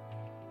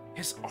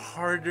 His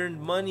hard-earned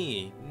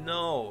money!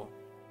 No!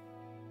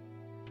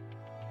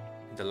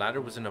 The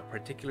ladder was in a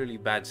particularly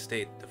bad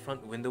state. The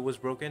front window was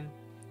broken,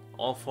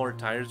 all 4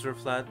 tires were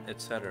flat,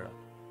 etc.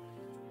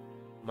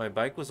 My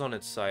bike was on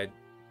its side.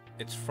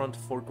 Its front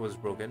fork was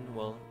broken.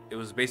 Well, it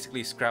was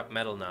basically scrap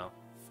metal now.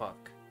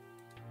 Fuck.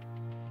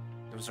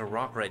 There was a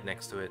rock right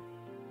next to it.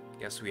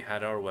 Guess we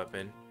had our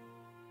weapon.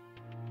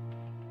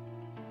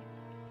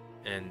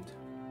 And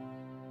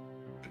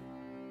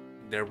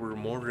there were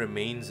more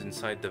remains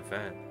inside the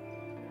van.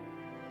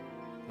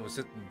 Was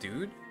it the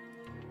dude?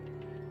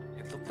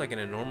 It looked like an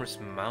enormous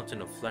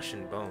mountain of flesh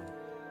and bone.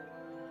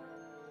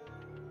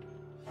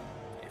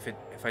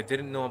 If I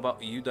didn't know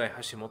about Yudai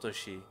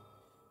Hashimotoshi,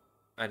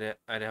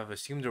 I'd have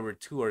assumed there were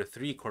 2 or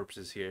 3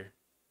 corpses here.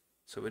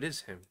 So it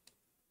is him.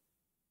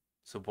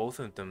 So both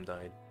of them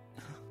died.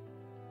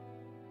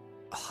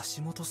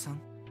 Hashimoto-san?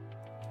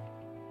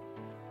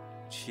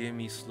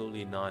 Chiemi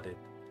slowly nodded.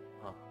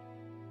 Huh.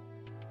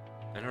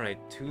 And alright,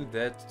 2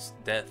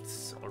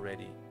 deaths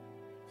already.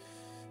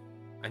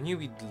 I knew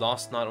we'd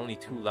lost not only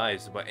 2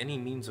 lives, but any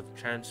means of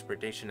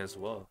transportation as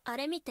well. あ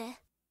れ見て。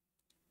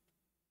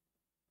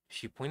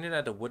 She pointed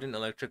at a wooden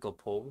electrical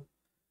pole.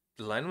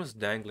 The line was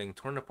dangling,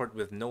 torn apart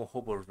with no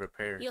hope of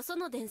repair. よそ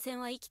の電線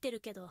は生きてる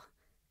けど、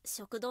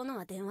食堂の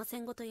は電話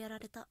線ごとやら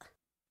れた。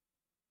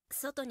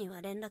外に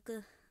は連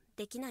絡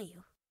できない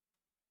よ。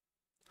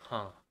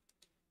 Huh.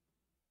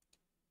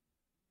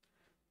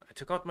 I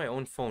took out my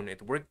own phone.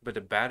 It worked, but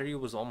the battery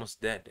was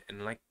almost dead,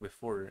 and like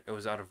before, it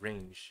was out of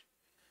range.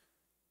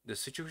 The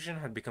situation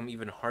had become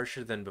even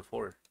harsher than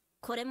before.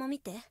 これも見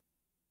て。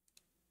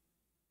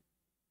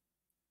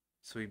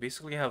 So we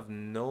basically have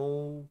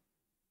no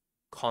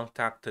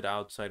contact to the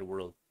outside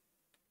world.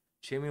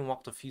 Chiemi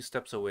walked a few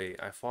steps away.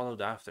 I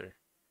followed after.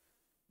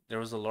 There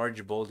was a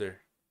large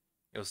boulder.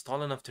 It was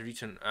tall enough to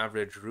reach an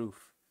average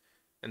roof,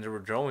 and there were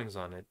drawings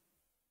on it.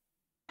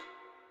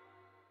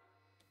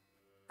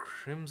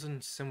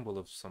 Crimson symbol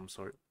of some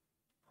sort.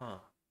 Huh.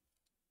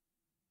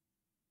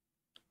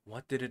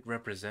 What did it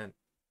represent?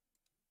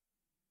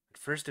 At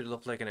first it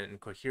looked like an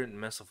incoherent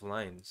mess of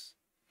lines.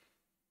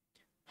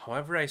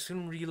 However, I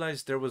soon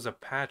realized there was a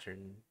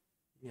pattern.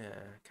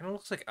 Yeah, kind of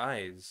looks like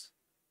eyes.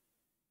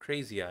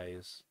 Crazy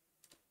eyes.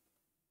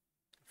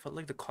 It felt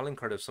like the calling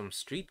card of some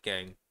street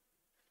gang.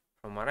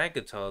 From what I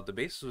could tell, the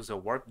base was a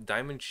warped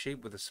diamond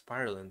shape with a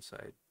spiral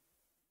inside.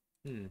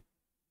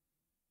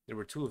 There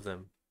were 2 of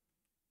them.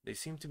 They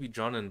seemed to be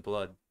drawn in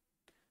blood.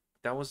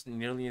 That wasn't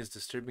nearly as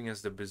disturbing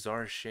as the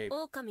bizarre shape.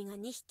 狼が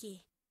2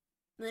匹、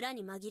村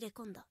に紛れ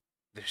込んだ。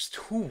 There's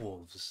 2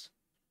 wolves.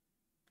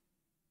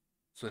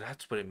 So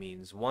that's what it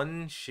means.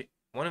 One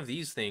of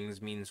these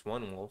things means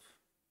 1 wolf.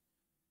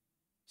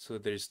 So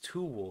there's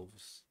 2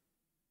 wolves.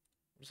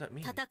 What does that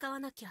mean? 戦わ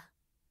なきゃ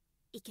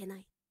いけな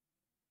い。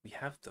 We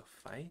have to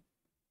fight?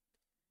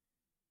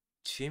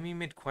 Chiemi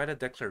made quite a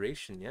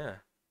declaration,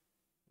 yeah.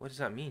 What does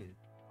that mean?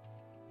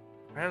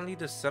 Apparently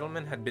the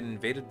settlement had been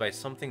invaded by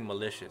something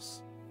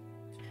malicious,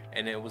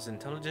 and it was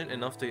intelligent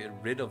enough to get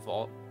rid of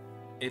all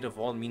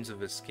means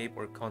of escape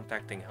or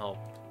contacting help.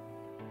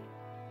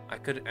 I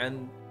could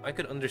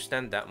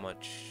understand that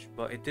much,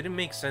 but it didn't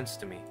make sense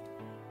to me.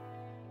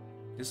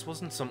 This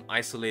wasn't some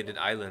isolated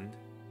island.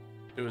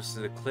 There was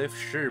the cliff,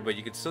 sure, but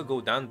you could still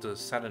go down to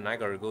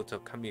Satanaga or go to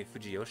Kami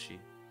Fujiyoshi.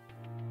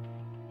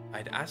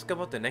 I'd ask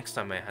about the next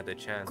time I had the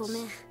chance. ご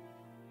めん。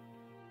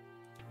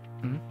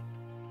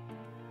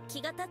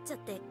気が立っちゃっ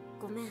て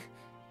ごめん。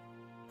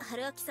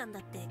春明さんだ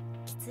って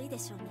きついで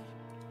しょうね。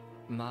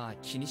まあ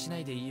気にしな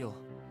いでいいよ。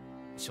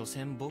所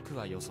詮僕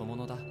はよそ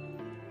者だ。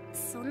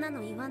そんな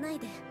の言わない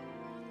で。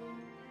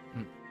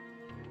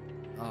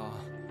あ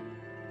あ、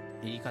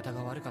言い方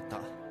が悪かっ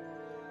た。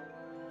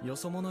よ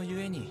そ者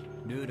ゆえに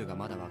ルールが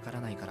まだわか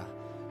らないから、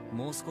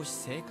もう少し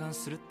静観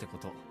するってこ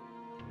と。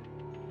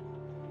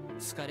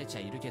疲れちゃ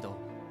いるけど、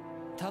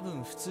多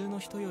分普通の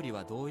人より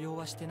は動揺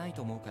はしてない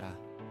と思うから、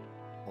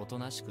おと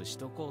なしくし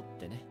とこうっ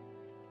てね。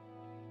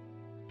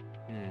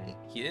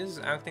He is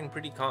acting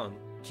pretty calm.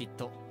 きっ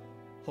と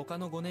他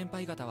のご年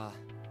配方は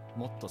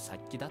もっと殺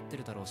気立って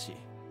るだろうし。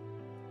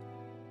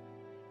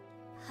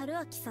春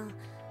明さん、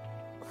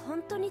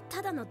本当に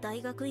ただの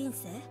大学院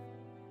生？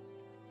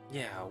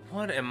 Yeah,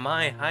 what am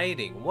I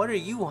hiding? What are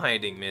you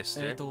hiding,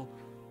 mister?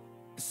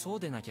 そう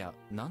でなきゃ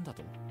なんだ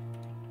と？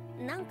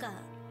なんか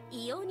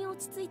異様に落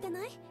ち着いて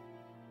ない？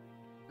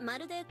ま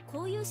るで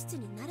こういう質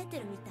に慣れて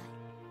るみたい。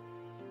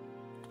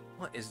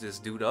What is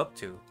this dude up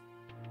to?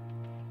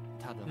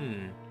 多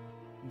分、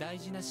大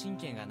事な神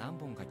経が何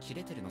本か切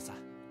れてるのさ。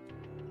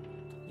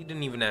He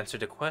didn't even answer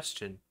the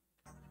question.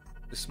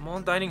 The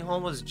small dining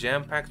hall was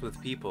jam-packed with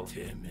people.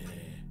 てめ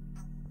え。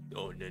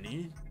お、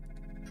何？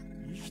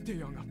生きて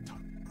やがった。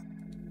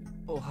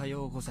おは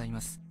ようございま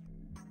す。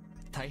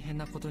大変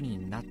なこと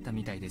になった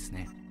みたいです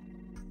ね。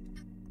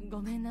ご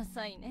めんな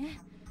さいね。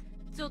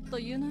ちょっと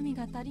湯飲み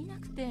が足りな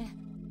くて。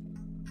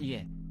い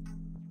え、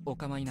お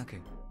構いなく。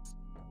て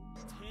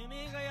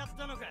めえがやっ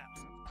たのかよ。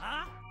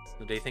あ？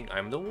 Do they think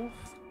I'm the wolf?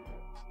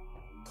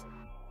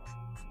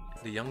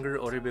 The younger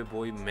Oribe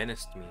boy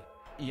menaced me.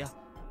 いや、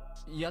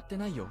やって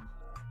ないよ。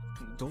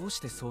どうし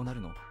てそうな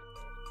るの？う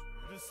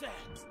るせえ。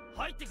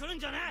入ってくるん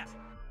じゃね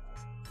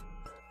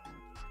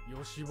え。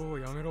よしぼう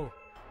やめろ。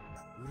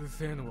うる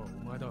せえのはお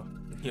前だ。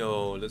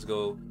Yo, let's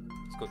go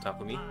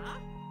Takumi. ああ？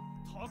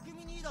匠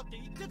兄だって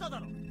言ってただ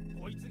ろ。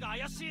こいつが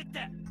怪しいっ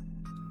て。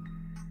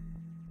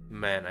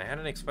Man, I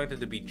hadn't expected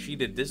to be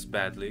treated this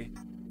badly.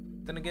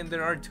 Then again,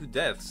 there are 2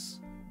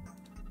 deaths.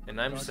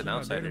 And I'm just an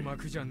ガキが出る outsider.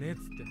 幕じゃねえっつ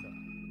ってんだ。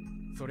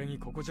それに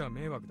ここじゃ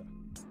迷惑だ。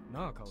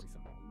なあ、香織さ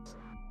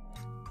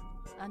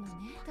ん。あのね、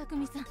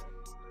匠さん。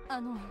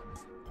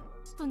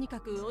とにか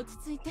く落ち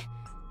着いて。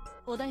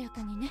穏や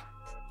かにね。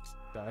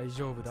大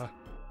丈夫だ。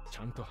ち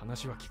ゃんと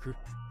話は聞く。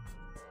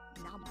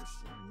ナム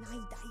シ内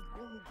大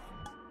権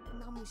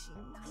現。ナムシ内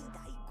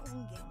大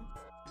権現。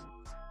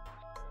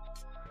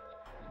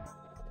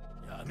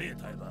やめえ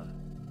たえば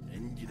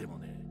縁起でも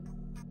ねえ。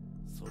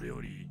それ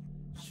より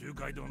集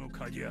会堂の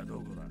鍵はど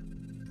こだ？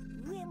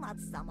植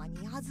松様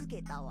に預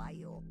けたわ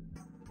よ。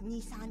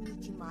2、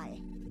3日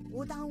前、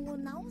お団を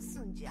直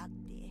すんじゃっ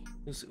て。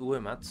Who's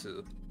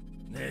Uematsu?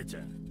 姉ちゃ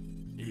ん、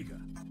いいか？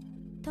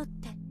取っ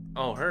て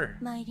Oh, her.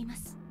 参りま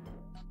す。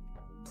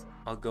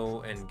I'll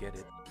go and get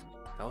it.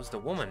 That was the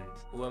woman,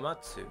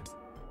 Uematsu.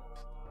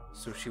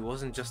 So she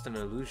wasn't just an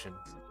illusion.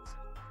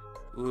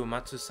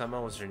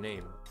 Uematsu-sama was her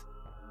name.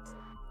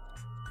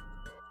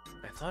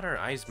 I thought our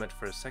eyes met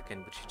for a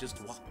second, but she just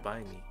walked by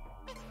me.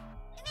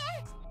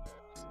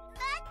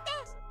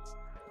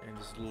 And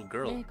this little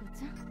girl. 玲子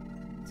ちゃ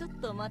ん、ちょっ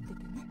と待って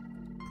てね。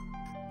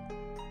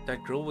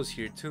That girl was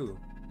here too.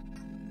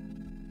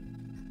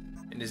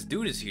 And this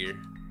dude is here.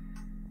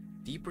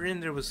 Deeper in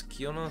there was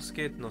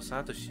Kiyonosuke no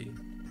Satoshi,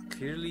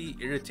 clearly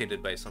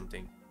irritated by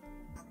something.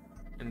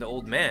 And the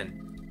old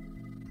man.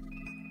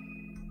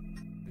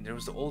 And there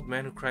was the old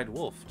man who cried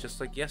wolf, just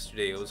like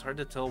yesterday. It was hard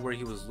to tell where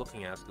he was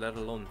looking at, let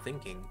alone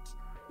thinking.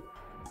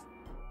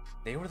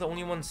 They were the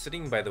only ones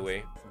sitting, by the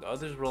way. The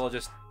others were all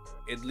just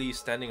idly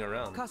standing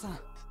around. 母さん、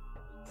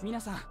皆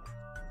さん、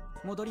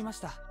戻りまし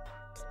た。は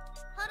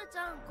るち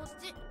ゃん、こっ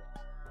ち。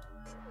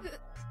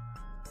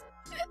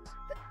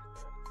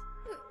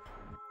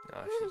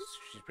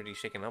She's pretty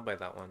shaken up by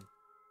that one.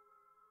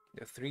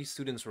 The 3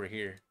 students were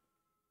here.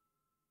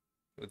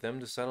 With them,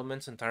 the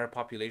settlement's entire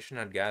population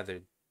had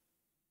gathered.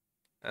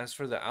 As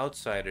for the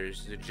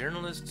outsiders, the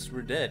journalists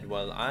were dead,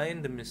 while I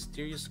and the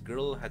mysterious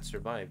girl had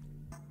survived.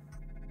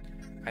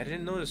 I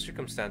didn't know the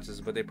circumstances,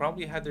 but they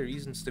probably had their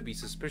reasons to be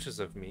suspicious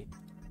of me.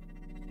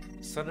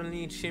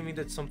 Suddenly, Chimi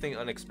did something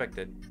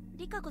unexpected.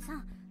 リカ子さ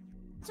ん、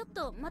ちょっ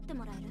と待って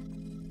もらえる？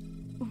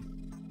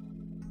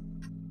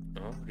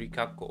 Oh,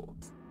 Rikako.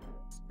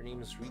 Her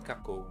name is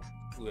Rikako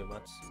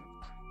Uematsu.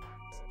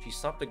 She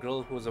stopped the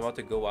girl who was about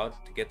to go out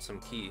to get some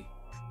key.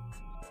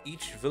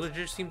 Each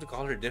villager seemed to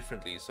call her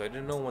differently, so I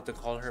didn't know what to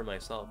call her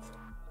myself.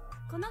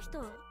 この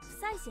人、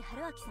久石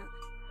春明さん。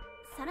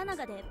サラナ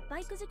ガでバ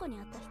イク事故に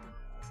遭った人。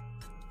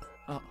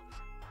あ、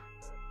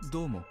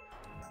どうも。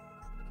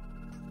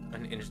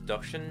An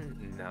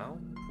introduction now?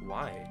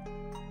 Why?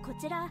 こ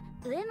ちら、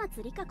植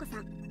松リカ子さ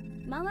ん。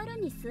回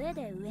るに末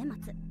で植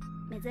松。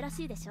珍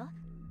しいでしょ？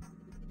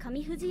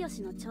上藤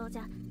吉の長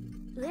者、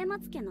植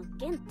松家の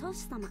現当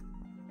主様。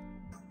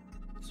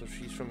So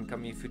she's from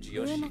植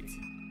Kamifujiyoshi. 松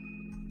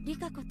リ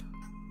カ子と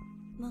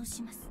申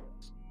します。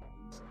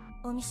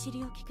お見知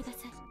りおきくだ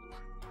さい。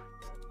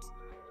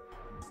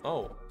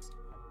Oh.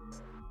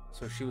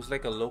 So she was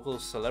like a local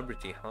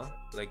celebrity, huh?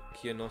 Like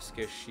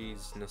Kiyonosuke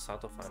Shi's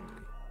Nosato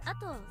family. あ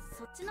と、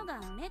そっちのが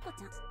メイコ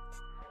ちゃ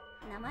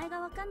ん。名前が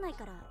わかんない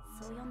から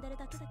そう呼んでる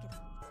だけだけど。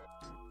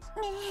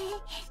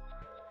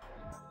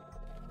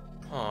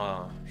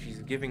Ah,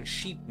 she's giving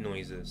sheep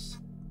noises.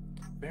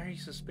 Very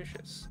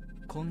suspicious.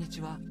 こんにち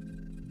は。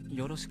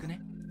よろしくね。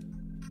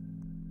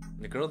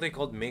The girl they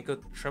called Meiko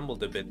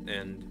trembled a bit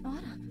and あ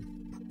ら、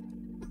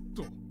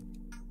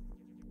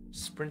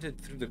sprinted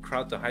through the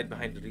crowd to hide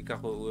behind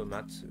Rikako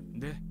Uematsu.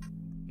 で、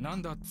な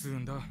んだっつう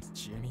んだ、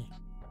ちえみ。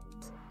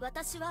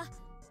私は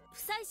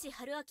久石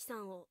春明さ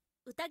んを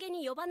宴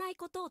に呼ばない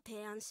ことを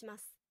提案しま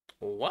す。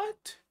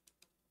What?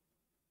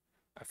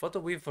 I felt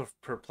a wave of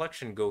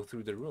perplexion go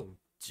through the room.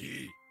 じ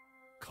い、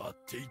勝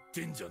手言っ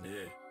てんじゃね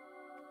え。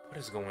 What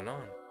is going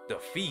on? The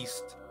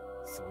feast?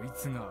 そい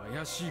つが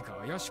怪しいか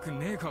怪しく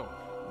ねえかを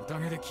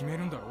宴で決め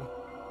るんだろ。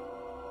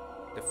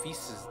The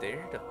feast is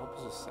there to help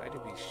society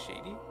be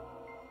shady?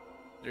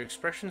 Their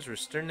expressions were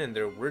stern and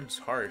their words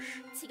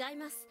harsh. 違い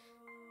ます。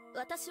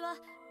私は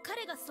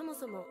彼がそも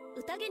そも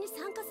宴に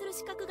参加する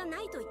資格が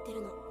ないと言って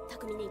るの、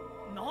匠に。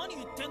何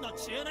言ってんだ、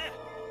知恵ね。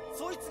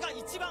そいつが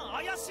一番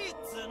怪しいっ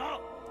つー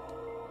の。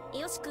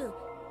よし君、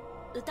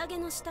宴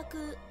の支度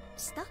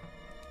した？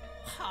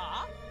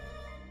はあ？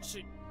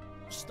し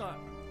た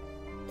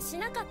い。し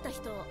なかった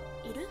人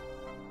いる？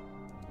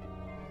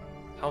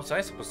 How's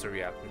I supposed to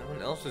react? No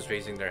one else was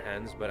raising their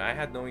hands, but I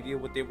had no idea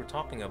what they were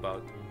talking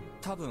about.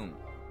 多分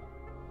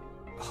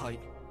はい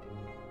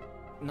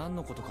何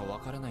のことかわ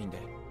からないんで。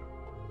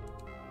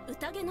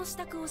宴の支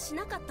度をし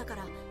なかったか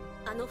ら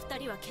あの二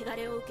人は汚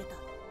れを受けた。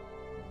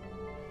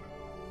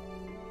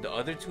 The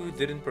other two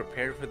didn't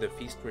prepare for the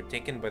feast were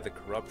taken by the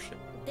corruption.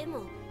 で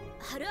も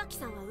春明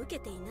さんは受け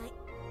ていない。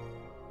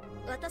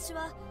私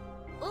は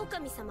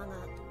狼様が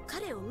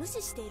彼を無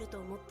視していると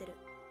思ってる。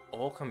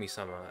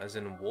 Okami-sama, as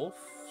in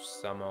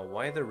Wolf-sama,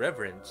 why the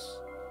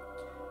reverence?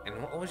 And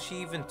what was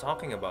she even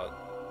talking about?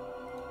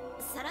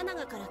 サラナ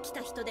ガから来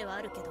た人では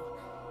あるけど、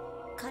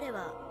彼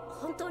は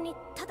本当に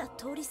ただ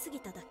通り過ぎ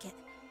ただけ。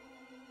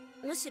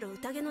むしろ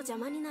宴の邪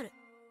魔になる。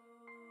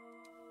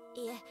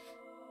いえ、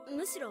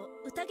むしろ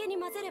宴に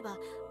混ぜれば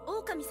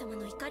狼様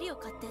の怒りを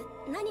買って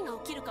何が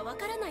起きるかわ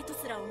からないと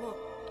すら思う。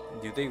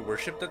 Do they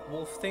worship that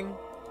wolf thing?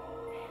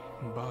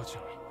 ばあち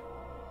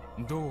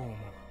ゃんどう思う？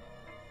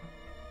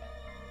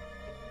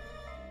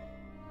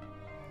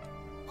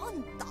あ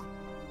んたほん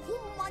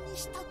まに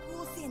支度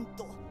をせん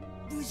と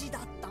無事だ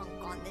ったん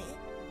かね。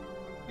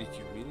 Did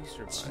you really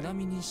survive? ちな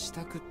みに支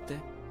度って？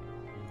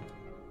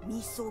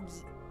みそぎ、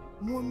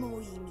物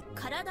意味。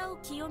体を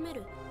清め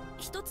る。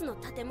一つの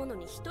建物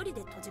に一人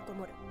で閉じこ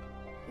もる。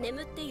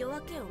眠って夜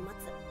明けを待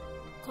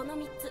つ。この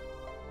三つ。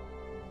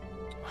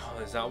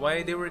 Oh, is that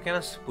why they were kind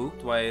of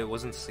spooked? Why it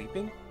wasn't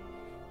sleeping?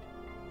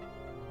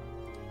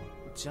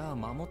 じゃあ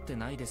守って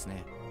ないです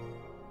ね。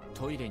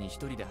トイレに一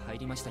人で入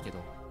りましたけど、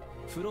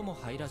風呂も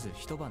入らず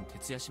一晩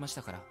徹夜しまし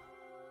たから。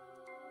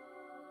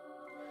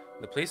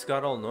 The place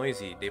got all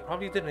noisy. They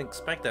probably didn't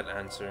expect that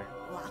answer.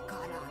 わか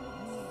らん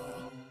ね。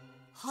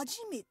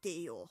初め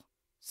てよ。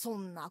そ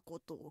んなこ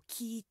とを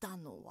聞いた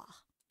のは。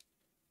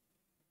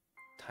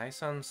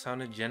Tai-san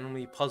sounded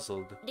genuinely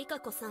puzzled. リカ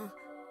コさん、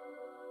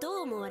どう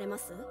思われま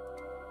す？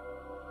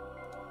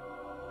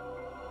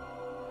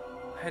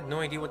 I had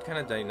no idea what kind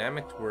of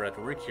dynamics were at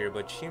work here,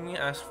 but Shimi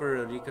asked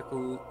for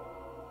Rikako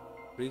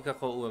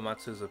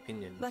Uematsu's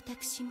opinion.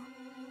 私も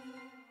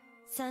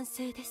賛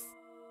成です。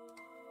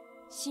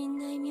神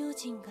内明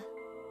神が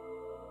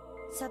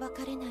裁か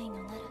れない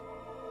のなら、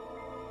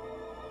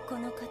こ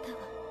の方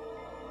は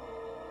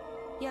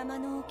山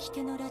の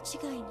掟の拉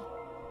致外に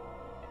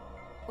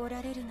お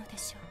られるので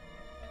しょ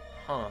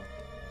う。 Huh.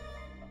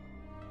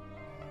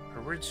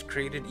 Her words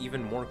created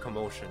even more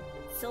commotion.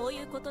 そう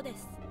いうことで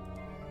す。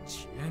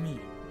ちえみ、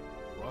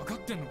分かっ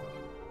てんのか？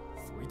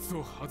そいつ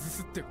を外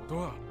すってこと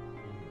は。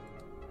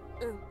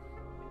うん。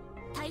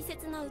大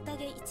切な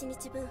宴一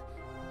日分、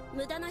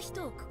無駄な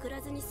人をくくら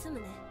ずに済む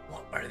ね。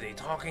What are they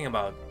talking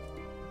about?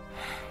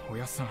 お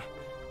やっさん、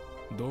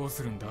どう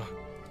するんだ？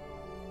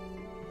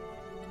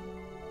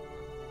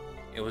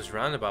 It was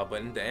roundabout, but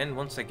in the end,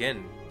 once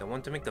again, the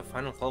one to make the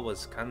final call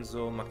was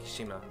Kanzo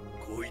Makishima.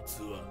 こい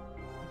つは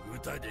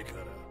宴か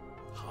ら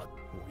は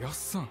おやっ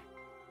さん。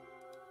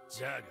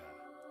じゃが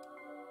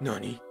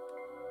Nani?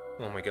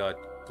 Oh my god.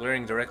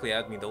 Glaring directly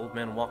at me, the old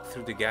man walked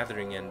through the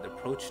gathering and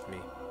approached me.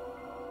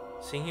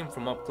 Seeing him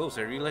from up close,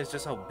 I realized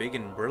just how big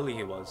and burly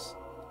he was.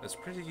 It's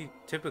pretty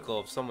typical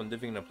of someone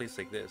living in a place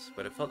like this,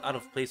 but it felt out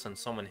of place on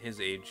someone his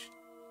age.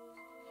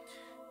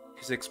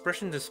 His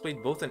expression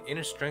displayed both an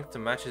inner strength to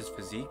match his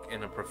physique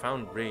and a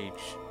profound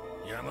rage.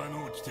 山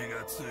の掟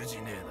が通じ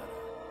ね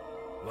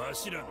えならわ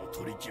しらの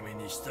取り決め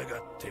に従っ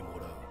ても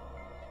らう。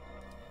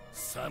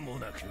さも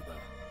なく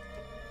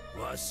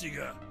ばわし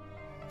が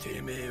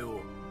てめえを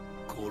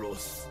殺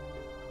す。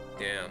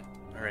 Damn.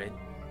 Alright.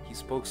 He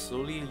spoke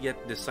slowly yet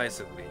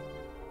decisively.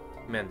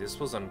 Man, this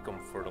was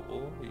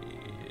uncomfortable.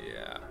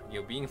 Yeah.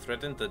 You're being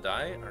threatened to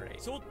die?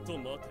 Alright. ちょっと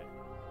待て。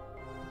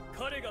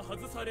彼が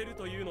外される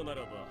というのな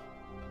らば、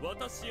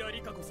私や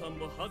リカコさん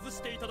も外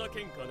していただ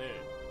けんか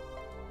ね。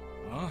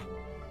あ、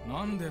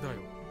なんでだよ。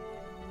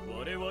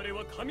我々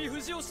は上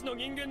藤吉の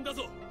人間だ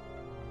ぞ。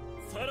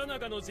サラナ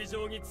ガの事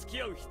情に付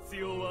き合う必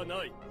要は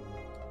ない。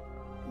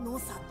野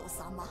里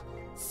様、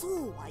そ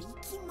うはい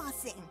きま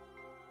せん。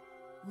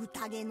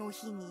宴の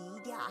日に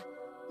いりゃ、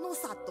野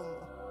里も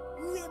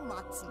植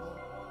松も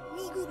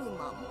三車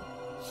も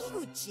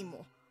樋口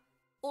も。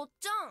おっ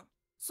ちゃん、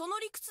その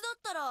理屈だっ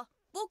たら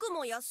僕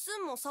もやっす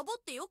んもサボ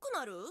ってよく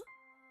なる？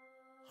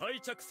廃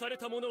着され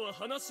た者は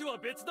話は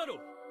別だろう。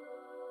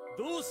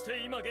どうし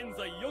て今現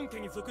在4家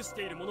に属し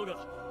ている者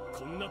が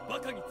こんなバ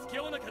カに付き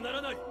合わなきゃな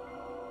らない？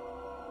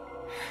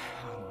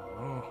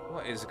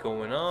 What is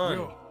going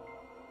on?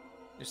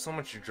 There's so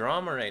much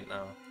drama right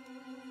now.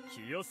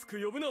 気安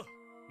く呼ぶな、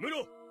ム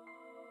ロ。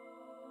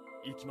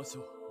行きまし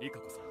ょう、リカ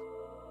コさん。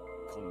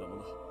こんなも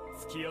の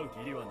付き合う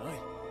義理はない。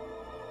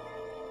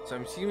 So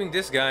I'm assuming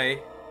this guy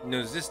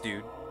knows this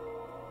dude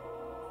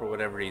for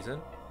whatever reason.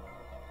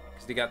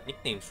 Because they got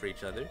nicknames for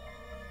each other.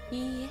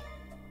 いいえ、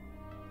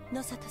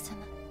野里様。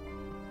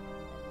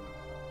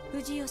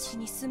藤吉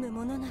に住む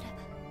者ならば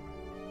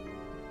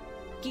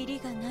義理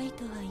がない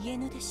とは言え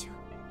ぬでしょう。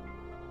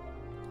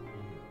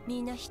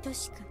皆等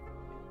しく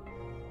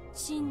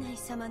神内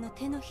様の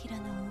手のひら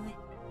の上、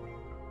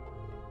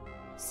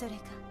それが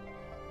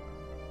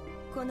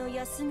この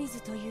安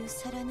水という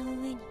皿の上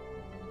に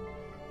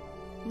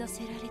乗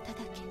せられただ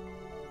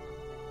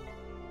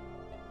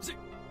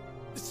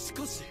け。し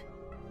かし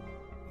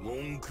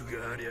文句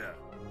がありゃ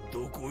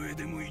どこへ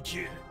でも行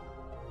け。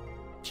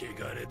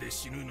汚れで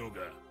死ぬの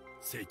が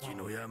関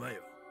の山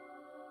よ。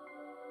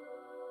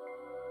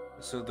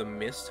 So the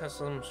mist has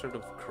some sort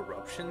of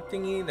corruption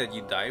thingy that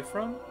you die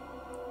from?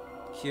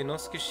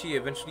 Hinosuke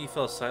eventually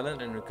fell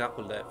silent and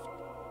Rikaku left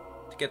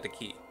to get the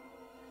key.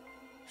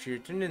 She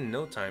returned in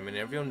no time and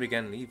everyone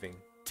began leaving.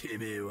 て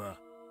めえは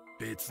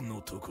別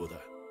のとこだ。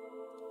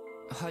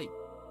はい。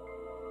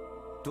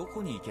ど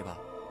こに行けば？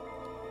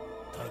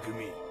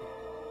匠、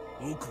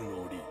奥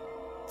の檻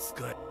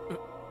使え。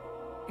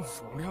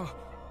そりゃ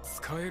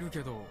使えるけ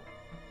ど。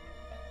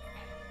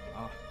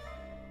あ、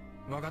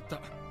わかった。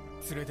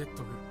連れてっ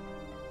とく。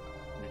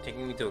You're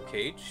taking me to a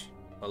cage?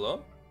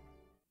 Hello?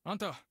 あん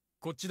た、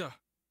こっちだ。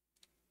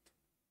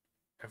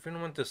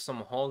Everyone went to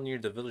some hall near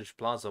the village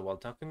plaza while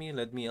Takumi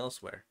led me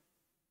elsewhere.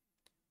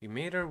 We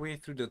made our way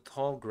through the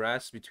tall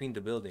grass between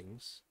the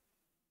buildings.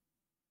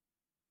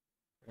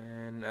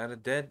 And at a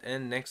dead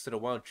end next to the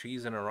wild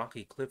trees and a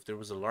rocky cliff there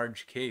was a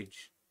large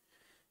cage.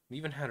 It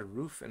even had a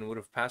roof and would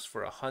have passed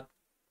for a hut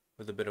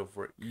with a bit of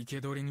work. 生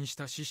け捕りにし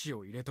た獅子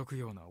を入れとく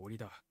ような檻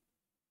だ。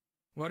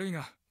悪い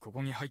が、こ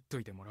こに入っと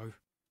いてもらう。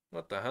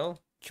What the hell?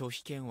 拒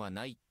否権は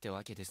ないって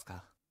わけです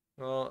か。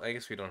Well, I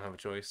guess we don't have a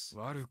choice.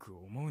 悪く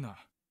思うな。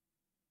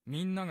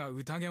みんなが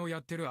宴をや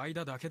ってる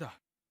間だけだ。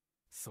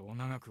そう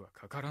長くは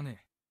かから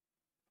ね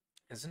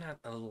え。Isn't that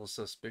a little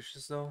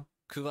suspicious though?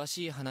 詳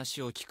しい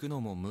話を聞く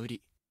のも無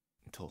理。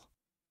と。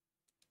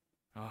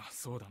ああ、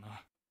そうだ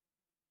な。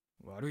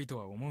悪いと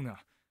は思うが、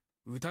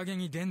宴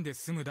に出んで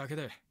済むだけ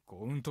で幸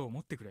運と思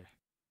ってくれ。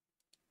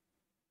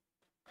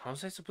How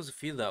was I supposed to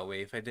feel that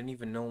way if I didn't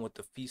even know what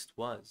the feast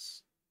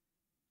was?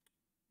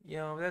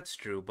 Yeah, that's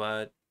true,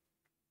 but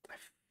I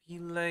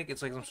feel like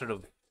it's like some sort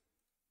of...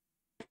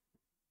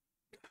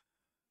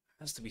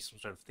 has to be some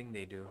sort of thing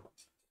they do.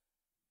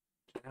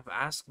 I've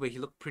asked, but he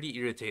looked pretty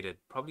irritated,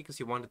 probably because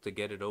he wanted to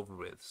get it over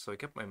with, so I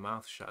kept my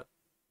mouth shut.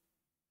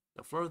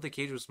 The floor of the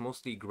cage was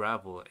mostly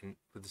gravel, and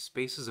with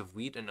spaces of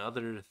wheat and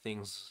other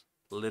things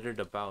littered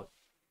about.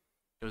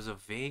 There was a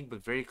vague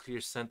but very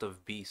clear scent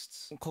of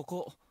beasts. こ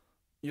こ、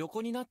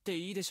横になって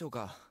いいでしょう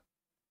か。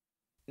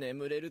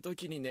眠れると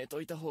きに寝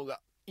といた方が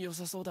良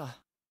さそう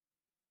だ。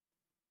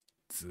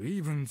ず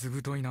いぶんず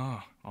ぶとい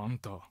な、あん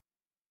た。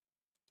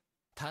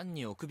単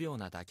に臆病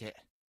なだけ。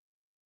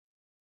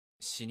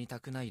死にた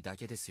くないだ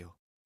けですよ。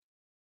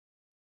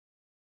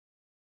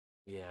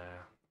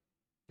Yeah,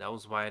 that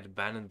was why I'd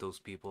abandoned those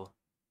people.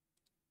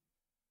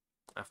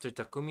 After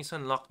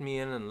Takumi-san locked me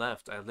in and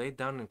left, I laid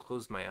down and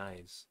closed my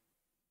eyes.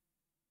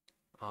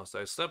 Oh, so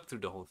I slept through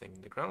the whole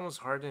thing. The ground was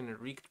hard and it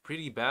reeked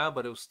pretty bad,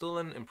 but it was still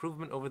an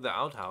improvement over the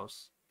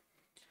outhouse.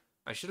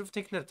 I should have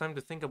taken the time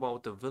to think about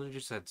what the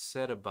villagers had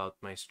said about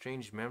my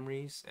strange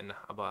memories and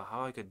about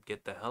how I could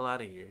get the hell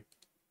out of here.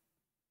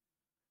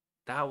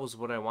 That was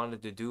what I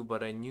wanted to do,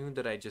 but I knew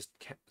that I just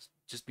can't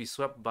be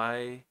swept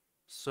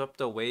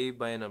away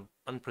by an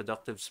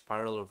unproductive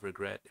spiral of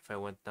regret if I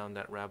went down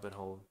that rabbit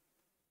hole.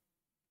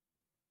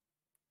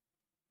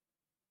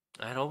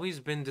 I had always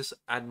been this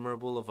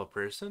admirable of a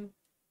person.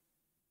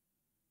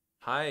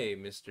 Hi,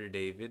 Mr.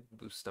 David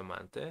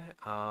Bustamante.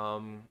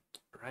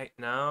 Right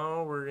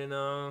now we're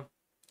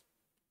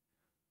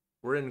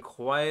in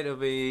quite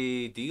of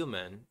a deal,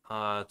 man.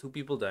 2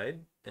 people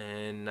died,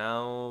 and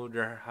now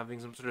they're having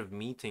some sort of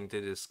meeting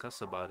to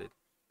discuss about it.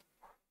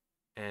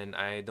 And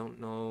I don't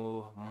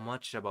know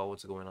much about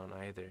what's going on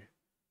either.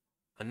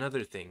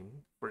 Another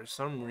thing, for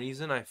some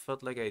reason I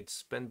felt like I'd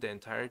spent the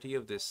entirety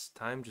of this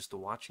time just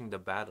watching the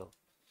battle.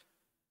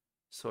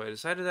 So I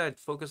decided I'd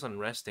focus on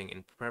resting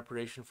in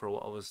preparation for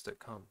what was to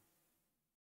come.